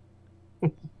Baldwin.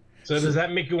 So does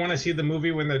that make you want to see the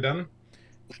movie when they're done?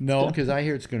 No, because I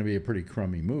hear it's going to be a pretty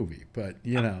crummy movie. But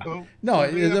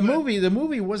no, the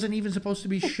movie wasn't even supposed to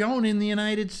be shown in the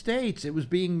United States. It was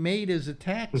being made as a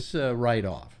tax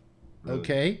write-off.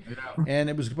 Okay, yeah. And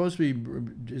it was supposed to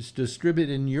be just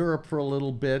distributed in Europe for a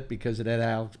little bit because it had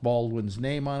Alex Baldwin's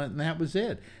name on it, and that was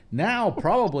it. Now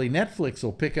probably Netflix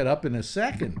will pick it up in a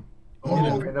second.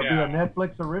 Oh, it'll be a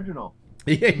Netflix original.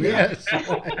 Yes.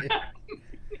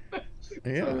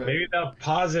 Yeah. Maybe they'll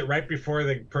pause it right before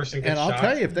the person gets shot. And I'll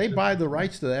tell you, if they buy the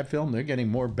rights to that film, they're getting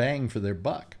more bang for their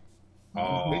buck.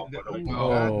 Oh,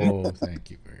 thank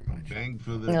you very much. Bang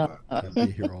for the buck. I'll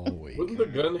be here all week. Wouldn't the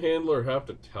gun handler have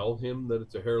to tell him that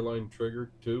it's a hairline trigger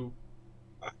too?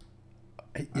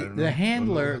 The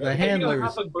handler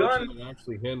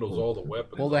actually handles all the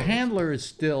weapons. Well, the handler is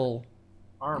still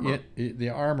armor. The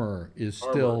armor is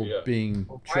still being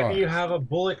charged. Why do you have a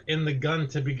bullet in the gun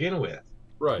to begin with?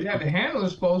 Right. Yeah, the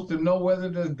handler's supposed to know whether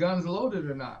the gun's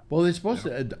loaded or not. Well, they're supposed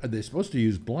to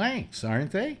use blanks,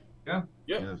 aren't they? Yeah.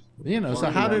 Yeah.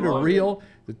 So how did a real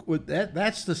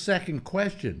that's the second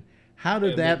question. How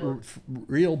did that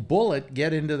real bullet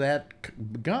get into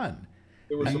that gun?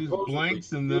 They use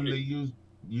blanks, and then they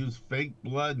use fake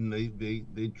blood, and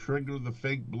they trigger the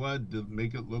fake blood to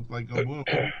make it look like a wound.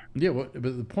 Yeah, but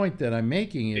the point that I'm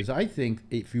making is, I think,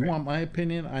 if you want my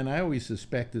opinion, and I always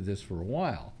suspected this for a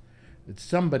while, that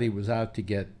somebody was out to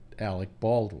get Alec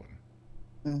Baldwin.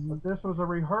 But this was a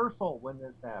rehearsal when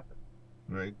this happened.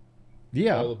 Right.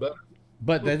 Yeah,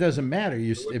 but that doesn't matter.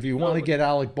 If you want to get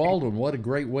Alec Baldwin, what a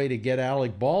great way to get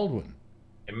Alec Baldwin.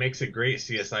 It makes a great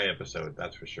CSI episode,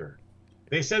 that's for sure.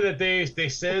 They said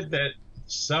that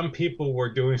some people were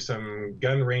doing some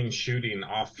gun range shooting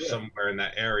off somewhere in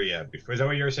that area before. Is that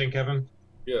what you were saying, Kevin?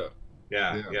 Yeah.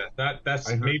 Yeah.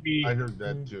 That's maybe I heard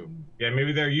that too. Yeah,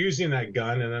 maybe they're using that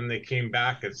gun and then they came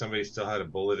back and somebody still had a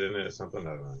bullet in it or something. I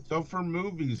don't know. So for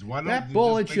movies, why don't that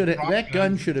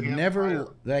gun should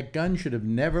have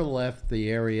never left the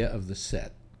area of the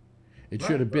set. It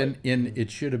should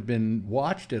have been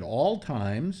watched at all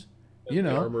times. They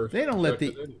don't let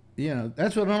You know,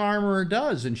 that's what an armorer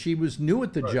does, and she was new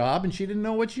at the job, and she didn't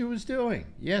know what she was doing.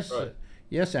 Yes,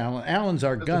 yes, Alan. Alan's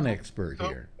our gun expert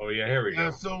here. Oh yeah, here we go.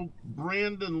 So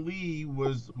Brandon Lee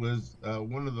was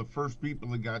one of the first people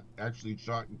that got actually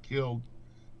shot and killed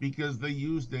because they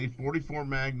used a .44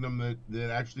 Magnum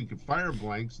that actually could fire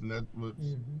blanks, and that was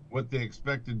what they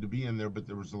expected to be in there, but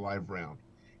there was a live round.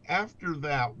 After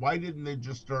that, why didn't they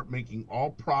just start making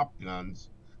all prop guns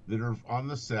that are on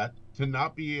the set to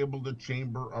not be able to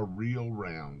chamber a real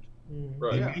round?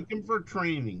 They make them for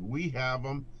training. We have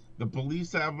them. The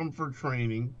police have them for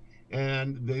training,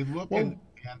 and they look and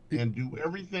do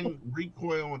everything,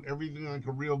 recoil and everything like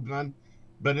a real gun,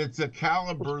 but it's a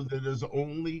caliber that is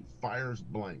only fires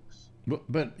blanks.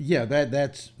 But yeah,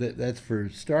 that's for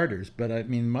starters. But I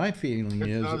mean, my feeling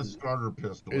is it's not a starter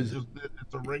pistol. It's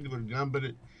a regular gun, but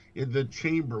the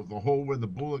chamber, the hole where the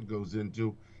bullet goes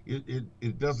into,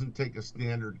 it doesn't take a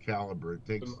standard caliber. It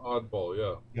takes an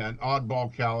oddball, an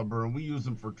oddball caliber, and we use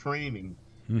them for training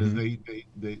because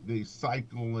they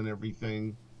cycle and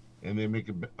everything, and they make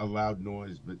a loud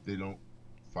noise, but they don't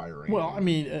fire anything. Well, I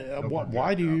mean,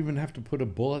 why do you even have to put a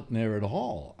bullet in there at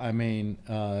all? I mean,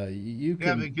 you can.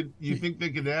 Yeah, they could. You think they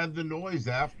could add the noise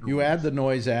afterwards? You add the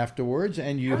noise afterwards,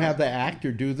 and you have the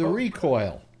actor do the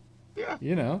recoil. Yeah.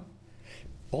 You know,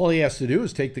 all he has to do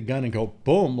is take the gun and go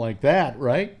boom like that,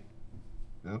 right?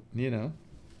 Yep. You know,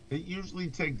 it usually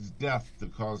takes death to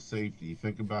cause safety.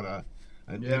 Think about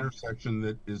an intersection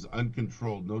that is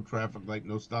uncontrolled, no traffic light,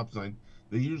 no stop sign.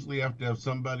 They usually have to have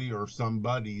somebody or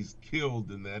somebody's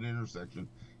killed in that intersection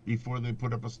before they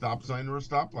put up a stop sign or a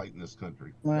stoplight in this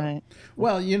country. Right.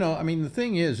 Well, you know, I mean, the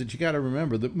thing is that you got to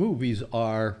remember that movies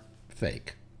are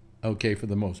fake, okay, for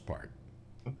the most part.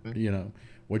 Okay. You know,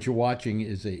 what you're watching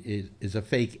is a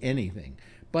fake anything.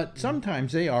 But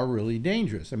sometimes they are really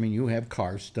dangerous. I mean, you have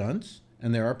car stunts,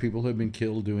 and there are people who have been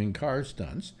killed doing car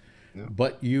stunts,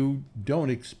 but you don't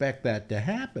expect that to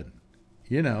happen,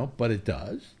 you know, but it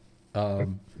does.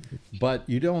 But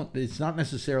you don't, it's not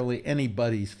necessarily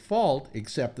anybody's fault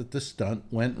except that the stunt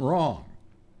went wrong.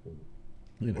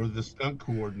 You know. Or the stunt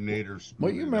coordinators.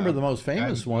 Well, you remember the most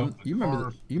famous one. You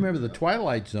remember the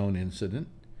Twilight Zone incident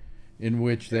in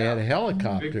which they had a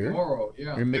helicopter. Vic Morrow,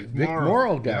 Vic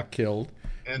Morrow got killed.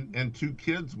 And two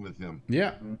kids with him.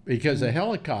 Yeah, because a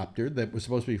helicopter that was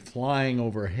supposed to be flying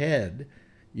overhead,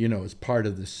 you know, as part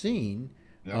of the scene,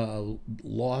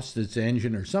 lost its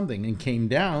engine or something and came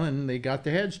down, and they got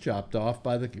the heads chopped off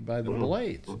by the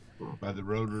blades, by the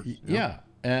rotors. Yeah,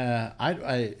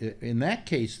 in that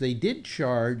case they did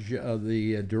charge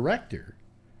the director,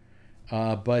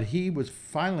 but he was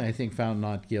finally, I think, found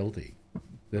not guilty.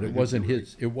 That it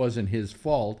wasn't his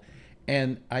fault,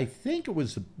 and I think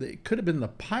it could have been the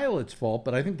pilot's fault,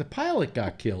 but I think the pilot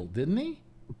got killed, didn't he?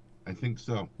 I think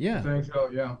so. Yeah. I think so,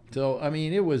 yeah. So I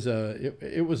mean, it was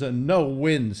a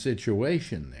no-win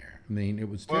situation there. I mean, it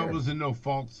was terrible. Well, it was a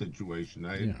no-fault situation.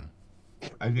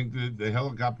 I think the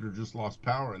helicopter just lost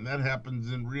power, and that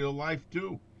happens in real life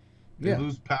too. They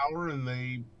lose power, and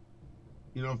they,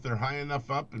 you know, if they're high enough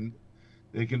up, and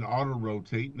they can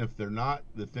auto-rotate, and if they're not,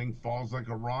 the thing falls like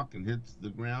a rock and hits the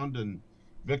ground, and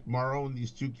Vic Morrow and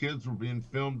these two kids were being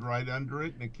filmed right under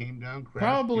it, and it came down.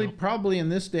 Probably in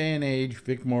this day and age,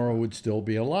 Vic Morrow would still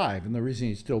be alive, and the reason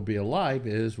he'd still be alive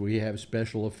is we have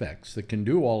special effects that can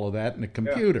do all of that in a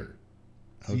computer.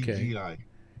 Okay. CGI.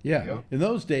 Yeah. In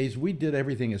those days, we did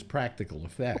everything as practical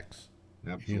effects.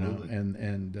 Absolutely. You know,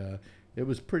 and it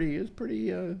was pretty.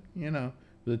 You know,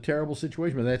 the terrible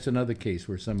situation. But that's another case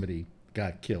where somebody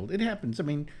got killed. It happens. I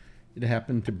mean, it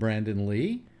happened to Brandon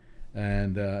Lee.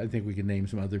 And I think we can name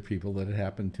some other people that it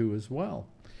happened to as well.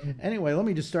 Anyway, let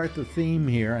me just start the theme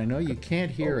here. I know you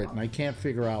can't hear it, and I can't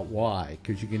figure out why,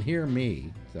 because you can hear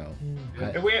me. So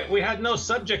we had no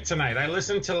subject tonight. I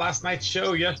listened to last night's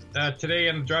show today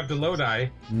and Drive to Lodi,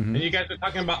 and you guys were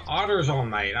talking about otters all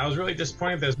night. I was really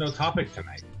disappointed there's no topic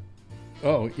tonight.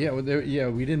 Oh yeah,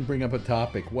 we didn't bring up a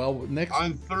topic. Well, next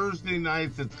on Thursday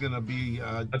nights it's going to be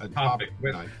a topic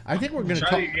night. I think we're going to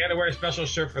talk. You got to wear a special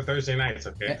shirt for Thursday nights,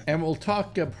 okay? And we'll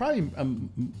talk probably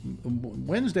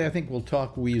Wednesday. I think we'll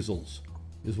talk weasels,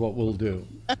 is what we'll do.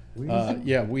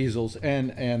 Weasels.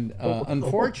 And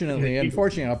unfortunately,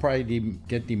 I'll probably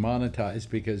get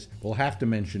demonetized because we'll have to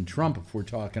mention Trump if we're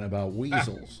talking about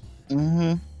weasels.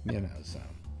 You know, so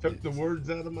took the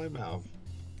words out of my mouth.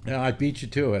 Yeah, I beat you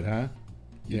to it, huh?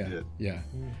 Yeah.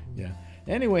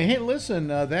 Anyway, hey, listen,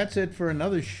 that's it for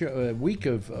another week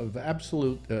of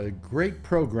absolute great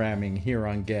programming here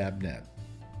on GabNet.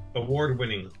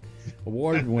 Award-winning.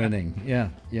 Award-winning. Yeah,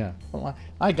 yeah. Well,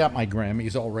 I got my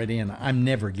Grammys already, and I'm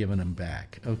never giving them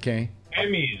back. Okay.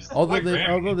 Emmys. Although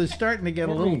they're starting to get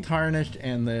a little tarnished,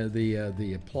 and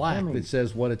the plaque that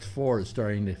says what it's for is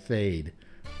starting to fade.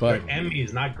 But they're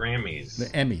Emmys, not Grammys. The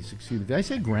Emmys, excuse me. Did I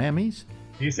say Grammys?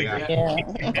 You said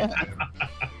Grammys.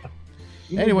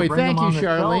 Anyway, thank you,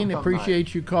 Charlene.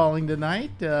 Appreciate you calling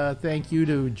tonight. Thank you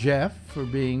to Jeff for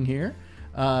being here.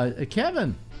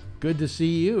 Kevin, good to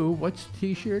see you. What's the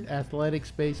T-shirt?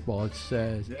 Athletics Baseball. It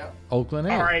says Oakland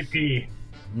A's. R.I.P.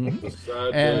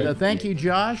 Mm-hmm. And thank you,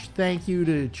 Josh. Thank you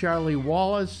to Charlie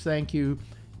Wallace. Thank you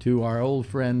to our old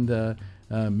friend,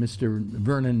 Mr.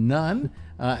 Vernon Nunn.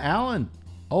 Alan,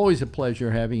 always a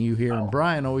pleasure having you here. And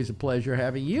Brian, always a pleasure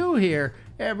having you here.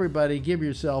 Everybody, give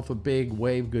yourself a big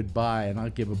wave goodbye, and I'll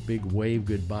give a big wave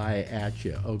goodbye at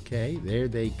you. Okay, there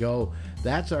they go.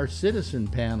 That's our citizen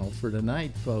panel for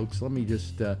tonight, folks. Let me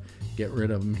just get rid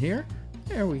of them here.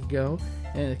 There we go.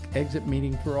 And exit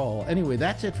meeting for all. Anyway,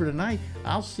 that's it for tonight.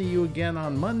 I'll see you again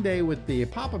on Monday with the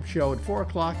pop-up show at 4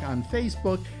 o'clock on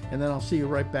Facebook, and then I'll see you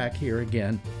right back here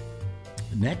again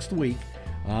next week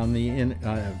on the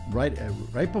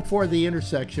right before the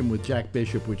intersection with Jack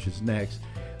Bishop, which is next.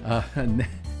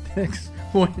 Next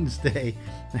Wednesday.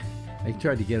 I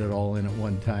tried to get it all in at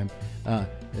one time.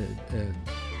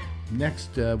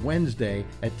 Next Wednesday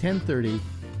at 10:30,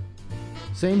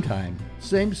 same time,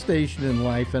 same station in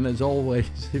life, and as always,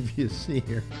 if you see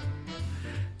her,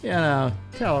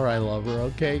 tell her I love her,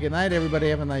 okay? Good night, everybody.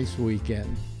 Have a nice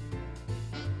weekend.